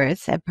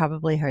borrowers have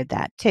probably heard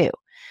that too.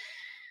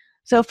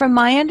 So from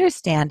my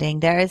understanding,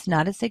 there is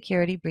not a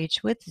security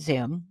breach with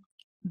Zoom,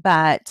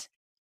 but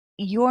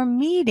your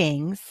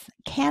meetings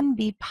can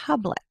be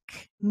public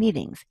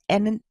meetings.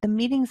 And in the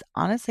meetings,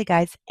 honestly,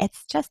 guys,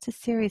 it's just a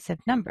series of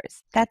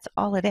numbers. That's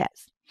all it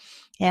is.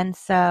 And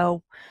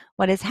so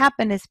what has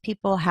happened is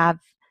people have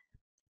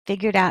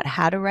figured out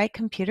how to write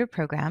computer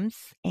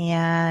programs,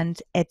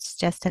 and it's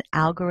just an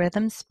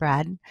algorithm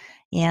spread.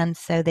 And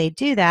so they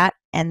do that,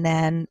 and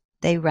then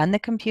they run the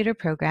computer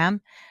program.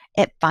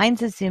 It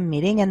finds a Zoom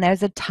meeting, and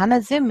there's a ton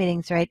of Zoom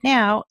meetings right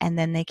now, and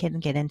then they can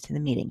get into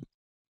the meeting.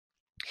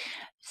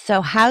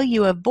 So how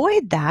you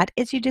avoid that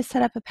is you just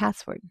set up a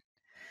password.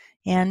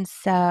 And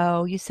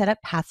so you set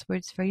up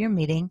passwords for your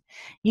meeting.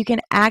 You can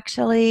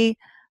actually,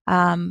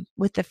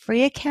 with the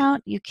free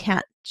account, you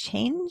can't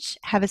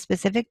have a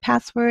specific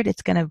password.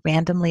 It's going to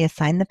randomly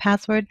assign the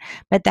password,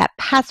 but that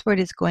password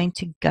is going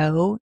to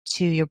go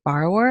to your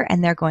borrower,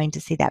 and they're going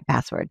to see that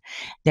password.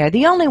 They're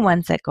the only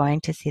ones that are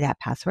going to see that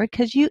password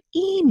because you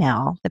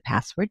email the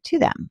password to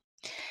them.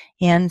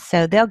 And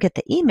so they'll get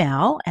the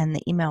email, and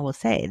the email will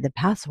say, the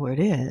password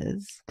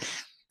is,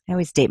 I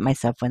always date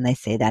myself when they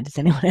say that. Does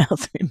anyone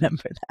else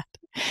remember that?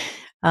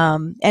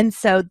 And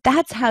so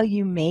that's how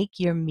you make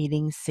your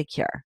meetings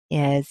secure,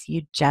 is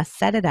you just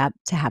set it up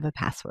to have a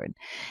password.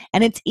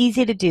 And it's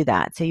easy to do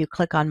that. So you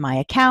click on My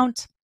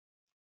Account.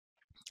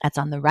 That's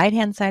on the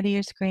right-hand side of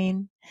your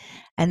screen.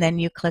 And then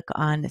you click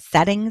on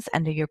Settings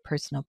under your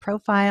personal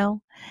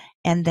profile.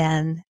 And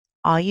then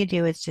all you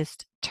do is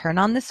just turn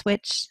on the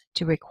switch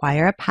to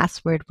require a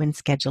password when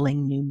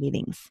scheduling new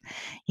meetings.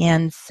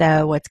 And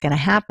so what's going to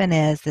happen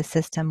is the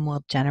system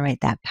will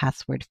generate that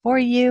password for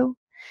you,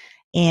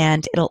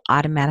 and it'll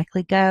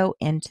automatically go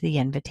into the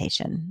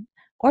invitation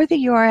or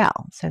the URL.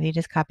 So if you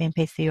just copy and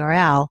paste the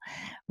URL,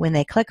 when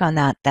they click on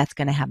that, that's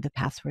going to have the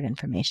password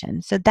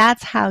information. So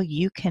that's how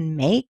you can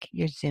make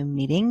your Zoom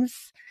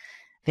meetings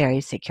very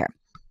secure.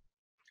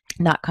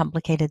 Not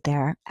complicated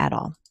there at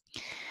all.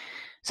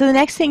 So the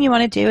next thing you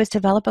want to do is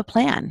develop a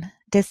plan.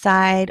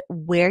 Decide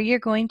where you're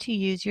going to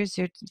use your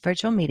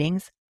virtual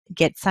meetings.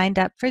 Get signed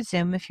up for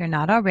Zoom if you're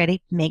not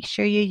already. Make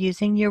sure you're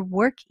using your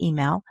work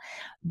email.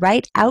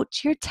 Write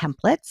out your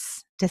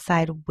templates.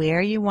 Decide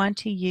where you want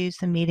to use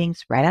the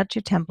meetings. Write out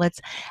your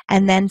templates,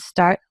 and then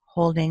start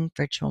holding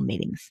virtual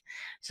meetings.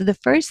 So the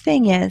first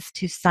thing is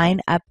to sign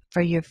up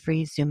for your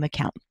free Zoom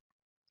account.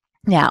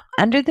 Now,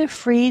 under the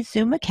free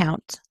Zoom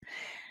account,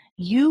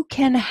 you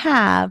can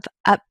have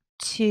up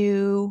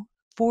to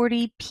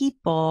 40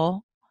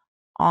 people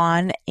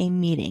on a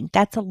meeting.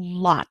 That's a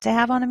lot to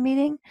have on a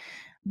meeting,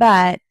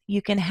 but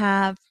you can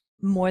have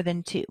more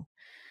than 2.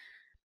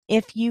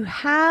 If you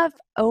have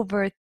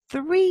over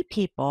 3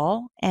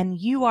 people and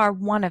you are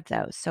one of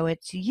those, so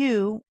it's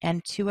you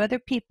and 2 other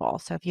people.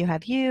 So if you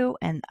have you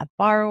and a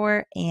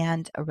borrower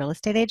and a real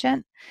estate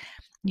agent,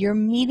 Your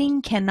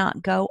meeting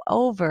cannot go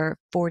over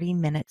 40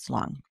 minutes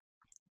long.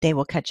 They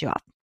will cut you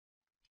off.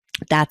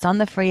 That's on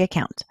the free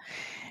account.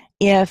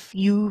 If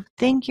you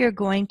think you're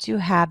going to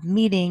have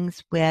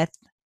meetings with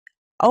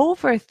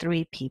over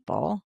 3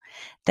 people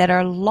that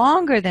are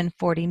longer than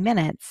 40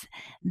 minutes,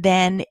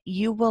 then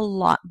you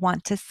will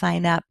want to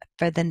sign up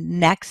for the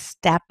next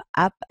step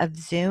up of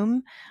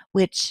Zoom,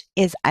 which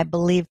is, I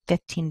believe,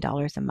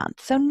 $15 a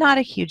month. So not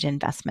a huge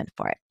investment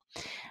for it.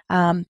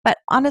 But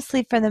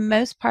honestly, for the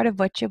most part of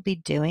what you'll be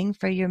doing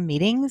for your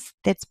meetings,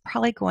 that's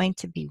probably going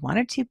to be 1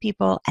 or 2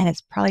 people, and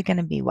it's probably going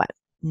to be what?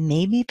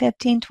 Maybe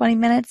 15, 20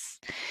 minutes.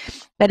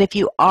 But if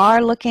you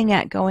are looking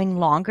at going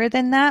longer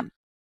than that,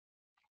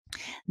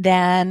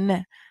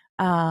 then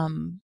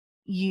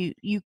you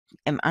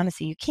and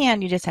honestly you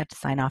can, you just have to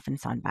sign off and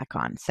sign back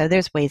on. So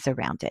there's ways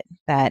around it.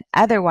 But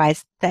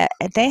otherwise,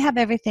 they have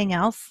everything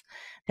else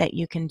that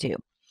you can do.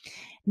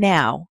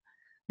 Now,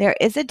 there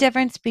is a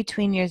difference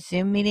between your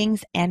Zoom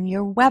meetings and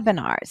your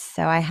webinars.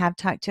 So I have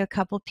talked to a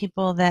couple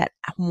people that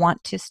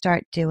want to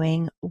start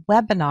doing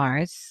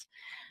webinars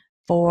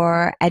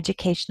for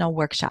educational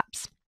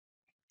workshops.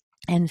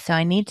 And so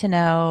I need to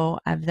know,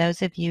 of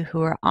those of you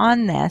who are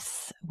on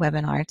this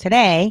webinar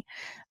today,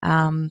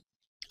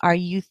 are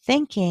you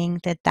thinking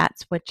that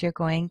that's what you're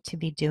going to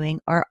be doing,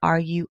 or are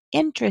you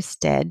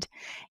interested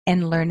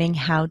in learning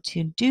how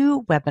to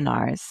do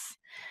webinars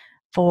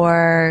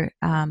for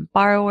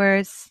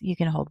borrowers? You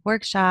can hold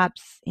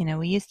workshops.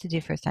 We used to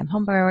do first-time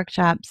homebuyer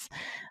workshops,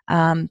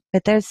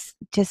 but there's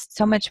just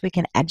so much we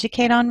can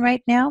educate on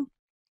right now.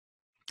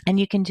 And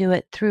you can do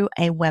it through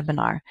a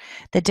webinar.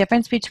 The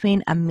difference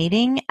between a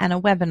meeting and a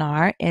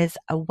webinar is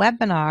a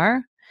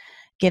webinar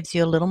gives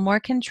you a little more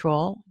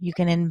control. You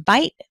can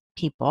invite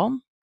people.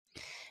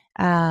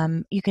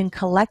 You can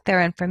collect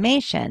their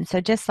information. So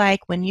just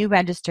like when you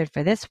registered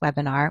for this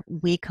webinar,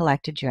 we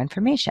collected your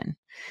information.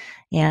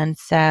 And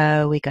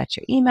so we got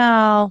your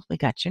email, we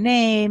got your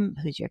name,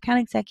 who's your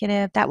account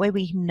executive. That way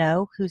we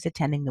know who's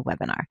attending the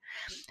webinar.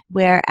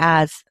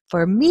 Whereas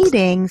for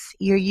meetings,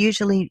 you're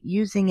usually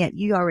using it,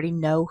 you already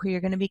know who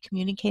you're going to be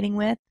communicating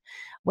with.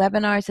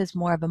 Webinars is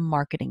more of a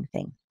marketing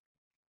thing.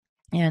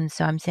 And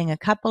so I'm seeing a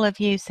couple of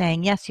you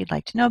saying, yes, you'd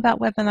like to know about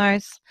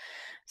webinars.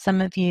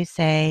 Some of you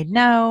say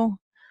no.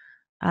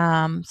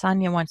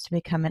 Sonia wants to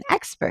become an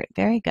expert.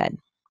 Very good.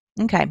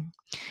 Okay.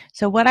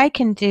 So what I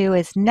can do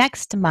is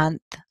next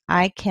month,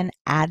 I can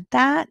add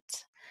that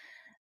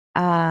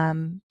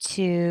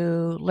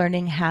to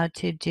learning how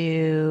to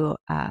do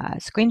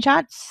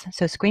screenshots,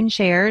 so screen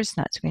shares,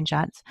 not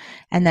screenshots,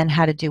 and then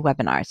how to do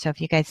webinars. So if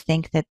you guys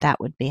think that that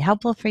would be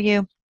helpful for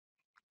you,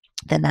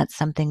 then that's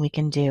something we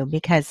can do,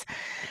 because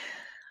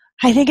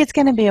I think it's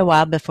going to be a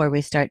while before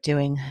we start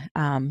doing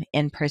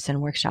in-person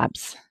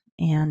workshops.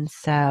 And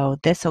so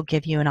this will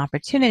give you an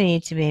opportunity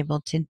to be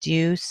able to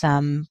do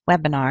some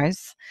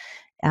webinars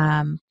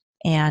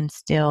and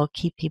still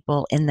keep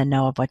people in the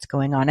know of what's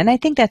going on. And I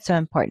think that's so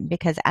important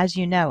because, as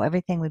you know,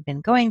 everything we've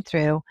been going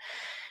through,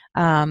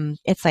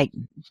 it's like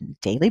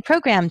daily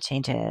program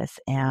changes,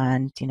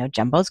 and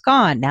Jumbo's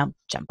gone, now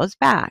Jumbo's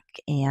back,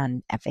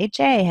 and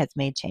FHA has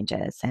made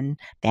changes, and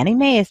Fannie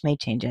Mae has made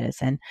changes,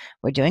 and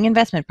we're doing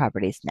investment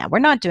properties. Now we're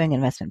not doing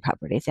investment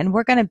properties, and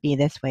we're going to be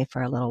this way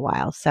for a little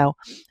while. So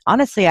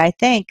honestly, I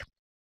think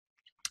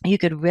you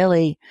could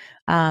really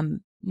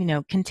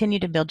continue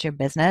to build your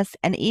business.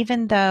 And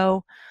even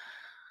though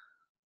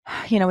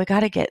we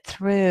got to get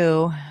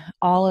through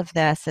all of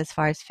this as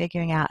far as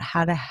figuring out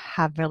how to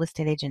have real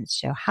estate agents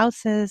show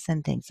houses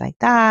and things like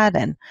that.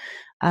 And,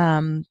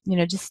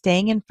 just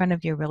staying in front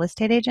of your real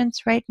estate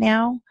agents right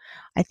now,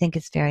 I think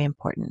is very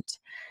important.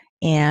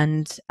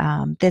 And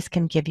this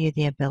can give you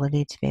the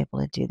ability to be able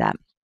to do that.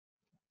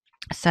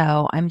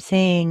 So I'm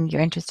seeing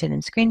you're interested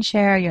in screen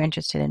share, you're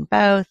interested in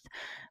both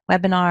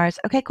webinars.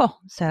 Okay, cool.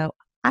 So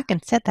I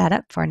can set that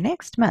up for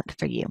next month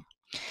for you.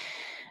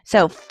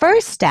 So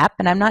first step,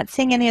 and I'm not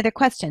seeing any other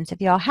questions.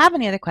 If you all have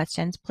any other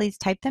questions, please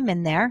type them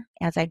in there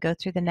as I go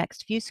through the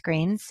next few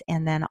screens,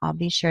 and then I'll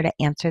be sure to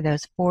answer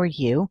those for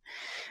you.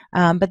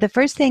 But the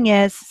first thing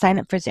is sign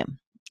up for Zoom.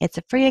 It's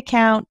a free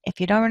account. If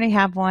you don't already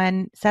have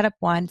one, set up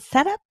one.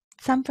 Set up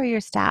some for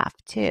your staff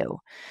too.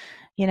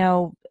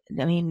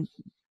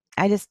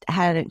 I just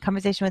had a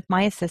conversation with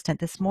my assistant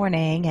this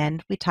morning,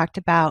 and we talked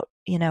about,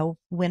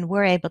 when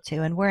we're able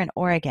to, and we're in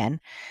Oregon.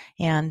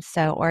 And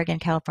so Oregon,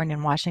 California,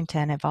 and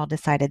Washington have all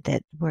decided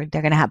that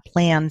they're going to have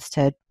plans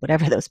to,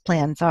 whatever those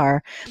plans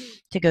are,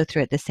 to go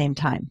through at the same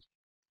time.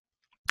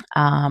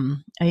 Oh,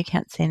 you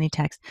can't see any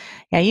text.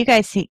 Yeah, you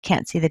guys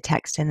can't see the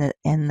text in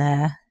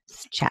the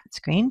chat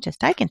screen.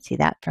 Just I can see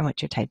that from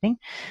what you're typing.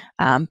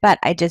 But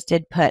I just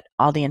did put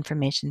all the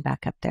information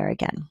back up there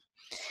again.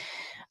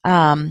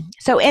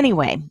 So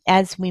anyway,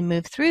 as we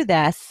move through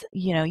this,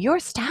 your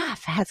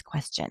staff has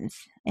questions.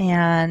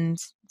 And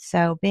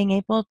so being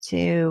able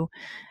to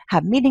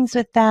have meetings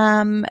with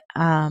them,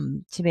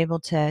 to be able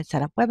to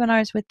set up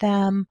webinars with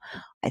them,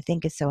 I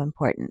think is so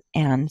important.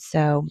 And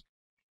so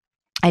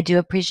I do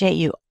appreciate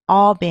you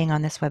all being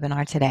on this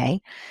webinar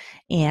today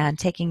and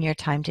taking your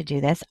time to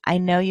do this. I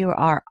know you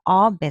are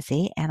all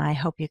busy, and I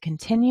hope you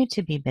continue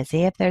to be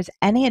busy. If there's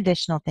any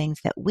additional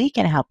things that we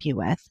can help you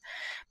with,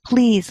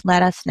 please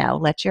let us know.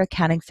 Let your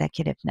account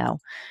executive know.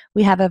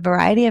 We have a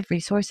variety of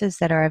resources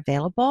that are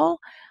available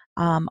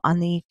on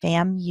the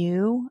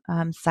FAMU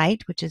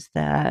site, which is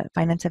the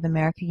Finance of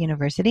America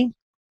University.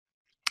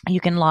 You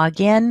can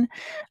log in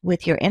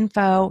with your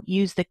info,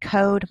 use the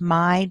code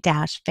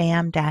my-fam-u-1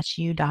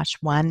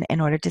 in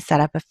order to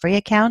set up a free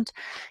account.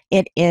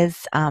 It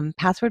is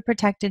password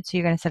protected, so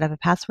you're going to set up a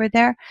password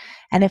there.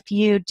 And if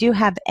you do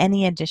have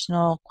any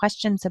additional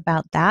questions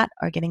about that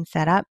or getting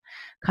set up,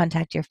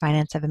 contact your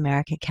Finance of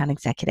America account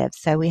executive.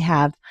 So we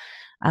have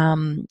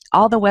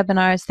all the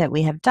webinars that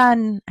we have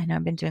done. I know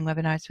I've been doing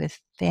webinars with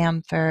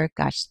FAM for,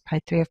 gosh,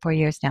 probably 3 or 4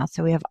 years now.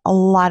 So we have a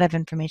lot of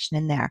information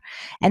in there.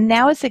 And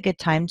now is a good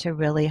time to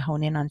really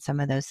hone in on some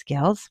of those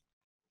skills.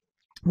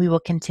 We will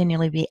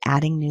continually be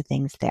adding new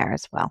things there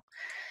as well.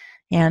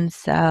 And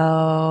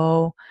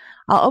so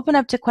I'll open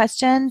up to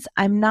questions.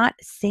 I'm not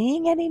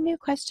seeing any new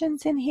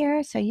questions in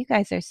here. So you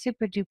guys are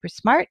super duper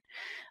smart.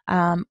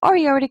 Or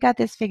you already got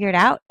this figured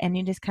out and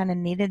you just kind of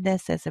needed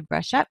this as a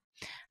brush up.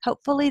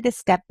 Hopefully the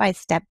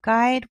step-by-step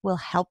guide will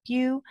help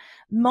you.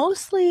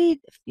 Mostly,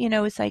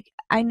 it's like,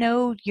 I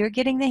know you're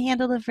getting the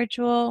handle of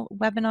virtual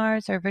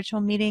webinars or virtual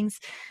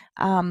meetings,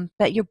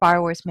 but your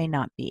borrowers may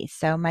not be.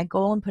 So my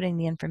goal in putting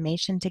the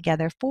information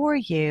together for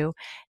you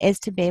is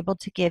to be able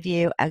to give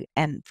you,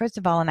 and first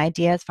of all, an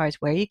idea as far as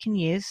where you can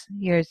use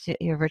your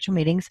virtual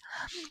meetings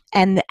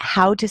and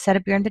how to set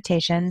up your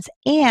invitations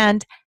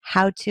and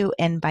how to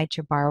invite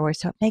your borrowers.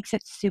 So it makes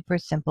it super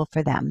simple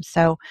for them.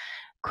 So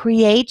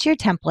create your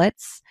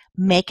templates,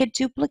 make it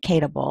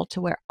duplicatable to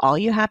where all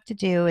you have to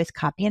do is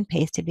copy and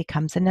paste. It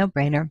becomes a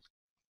no-brainer.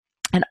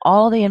 And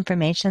all the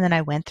information that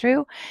I went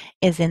through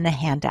is in the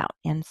handout.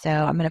 And so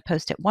I'm going to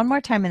post it one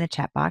more time in the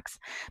chat box,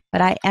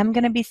 but I am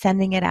going to be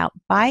sending it out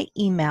by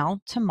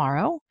email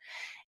tomorrow,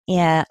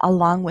 and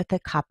along with a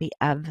copy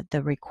of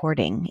the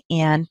recording.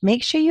 And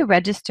make sure you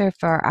register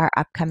for our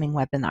upcoming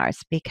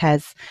webinars,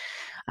 because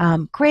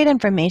great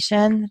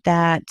information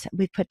that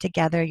we've put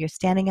together. You're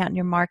standing out in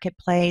your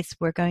marketplace.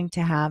 We're going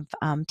to have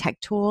tech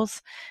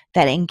tools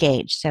that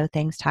engage. So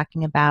things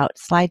talking about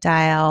slide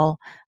dial,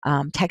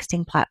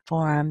 texting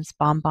platforms,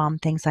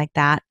 BombBomb, things like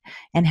that,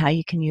 and how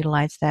you can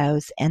utilize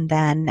those. And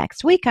then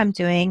next week, I'm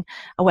doing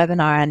a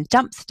webinar on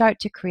jumpstart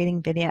to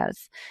creating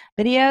videos.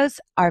 Videos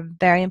are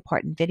very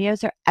important.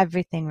 Videos are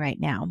everything right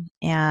now.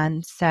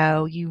 And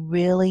so you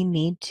really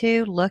need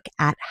to look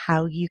at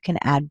how you can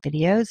add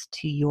videos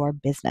to your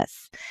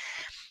business.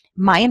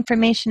 My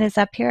information is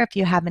up here if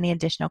you have any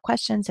additional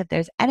questions. If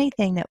there's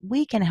anything that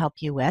we can help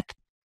you with,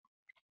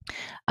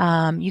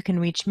 you can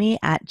reach me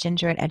at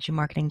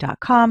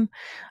ginger@edumarketing.com.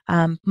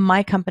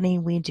 My company,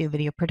 we do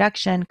video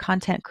production,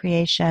 content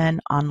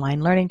creation,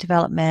 online learning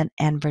development,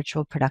 and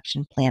virtual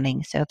production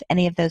planning. So if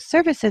any of those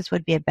services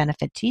would be a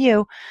benefit to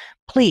you,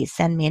 please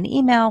send me an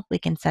email. We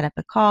can set up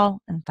a call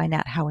and find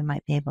out how we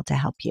might be able to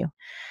help you.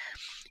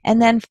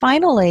 And then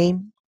finally,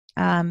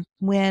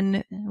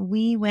 when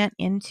we went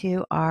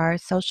into our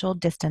social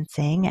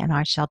distancing and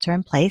our shelter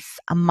in place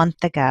a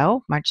month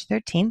ago, March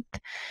 13th,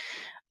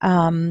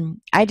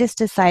 I just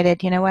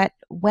decided, you know what,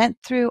 went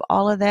through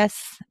all of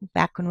this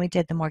back when we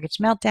did the mortgage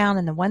meltdown.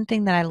 And the one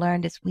thing that I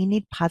learned is we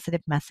need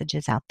positive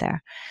messages out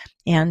there.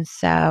 And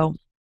so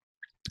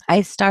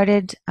I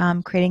started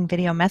creating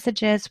video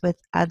messages with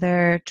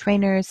other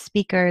trainers,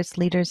 speakers,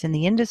 leaders in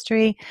the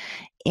industry.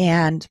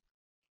 And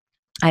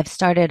I've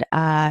started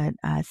a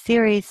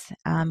series.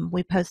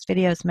 We post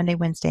videos Monday,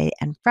 Wednesday,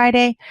 and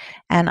Friday,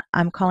 and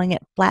I'm calling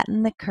it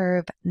Flatten the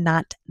Curve,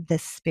 Not the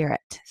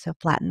Spirit. So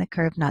flatten the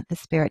curve, not the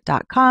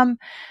spirit.com.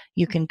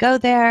 You can go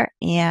there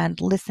and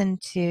listen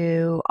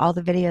to all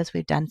the videos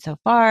we've done so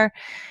far,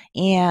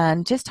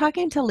 and just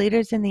talking to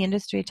leaders in the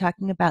industry,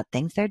 talking about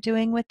things they're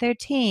doing with their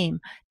team,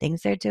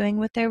 things they're doing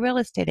with their real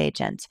estate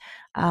agent,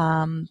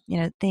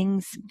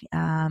 things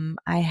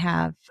I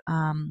have.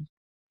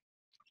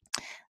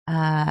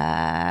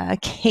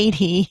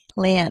 Katie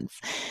Lance,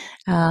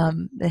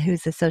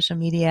 who's a social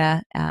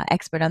media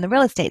expert on the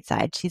real estate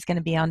side. She's going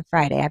to be on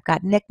Friday. I've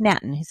got Nick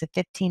Natton, who's a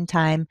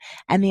 15-time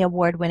Emmy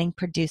Award-winning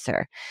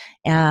producer.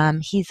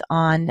 He's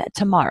on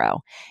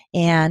tomorrow.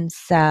 And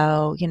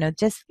so,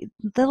 just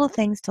little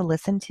things to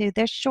listen to.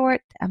 They're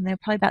short. They're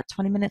probably about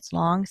 20 minutes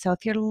long. So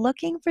if you're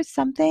looking for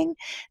something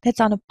that's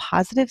on a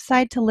positive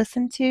side to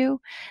listen to,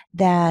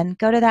 then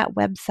go to that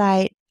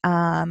website.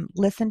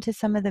 Listen to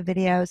some of the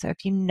videos, or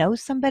if you know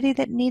somebody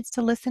that needs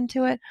to listen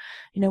to it.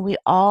 We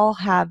all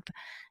have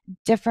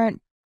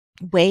different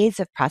ways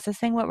of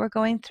processing what we're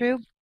going through.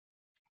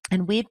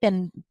 And we've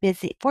been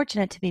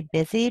fortunate to be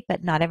busy,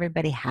 but not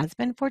everybody has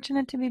been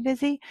fortunate to be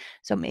busy.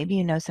 So maybe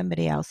you know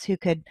somebody else who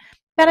could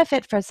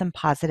benefit from some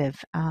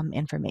positive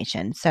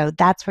information. So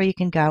that's where you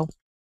can go.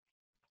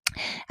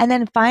 And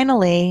then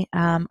finally,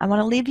 I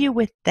want to leave you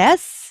with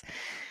this.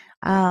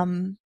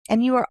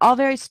 And you are all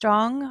very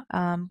strong.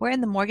 We're in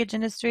the mortgage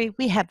industry.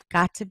 We have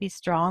got to be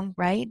strong,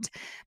 right?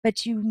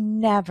 But you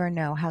never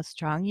know how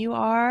strong you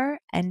are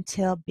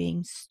until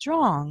being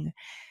strong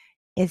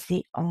is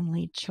the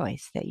only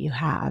choice that you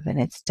have.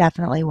 And it's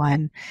definitely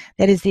one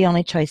that is the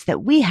only choice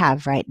that we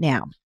have right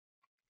now.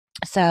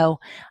 So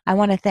I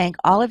want to thank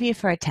all of you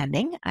for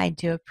attending. I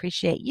do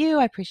appreciate you.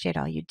 I appreciate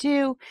all you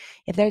do.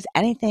 If there's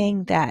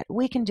anything that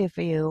we can do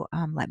for you,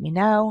 let me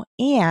know.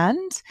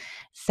 And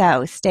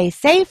so stay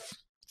safe,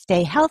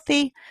 stay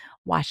healthy,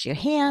 wash your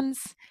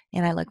hands,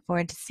 and I look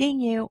forward to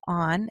seeing you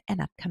on an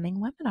upcoming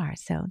webinar.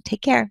 So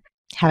take care.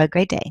 Have a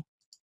great day.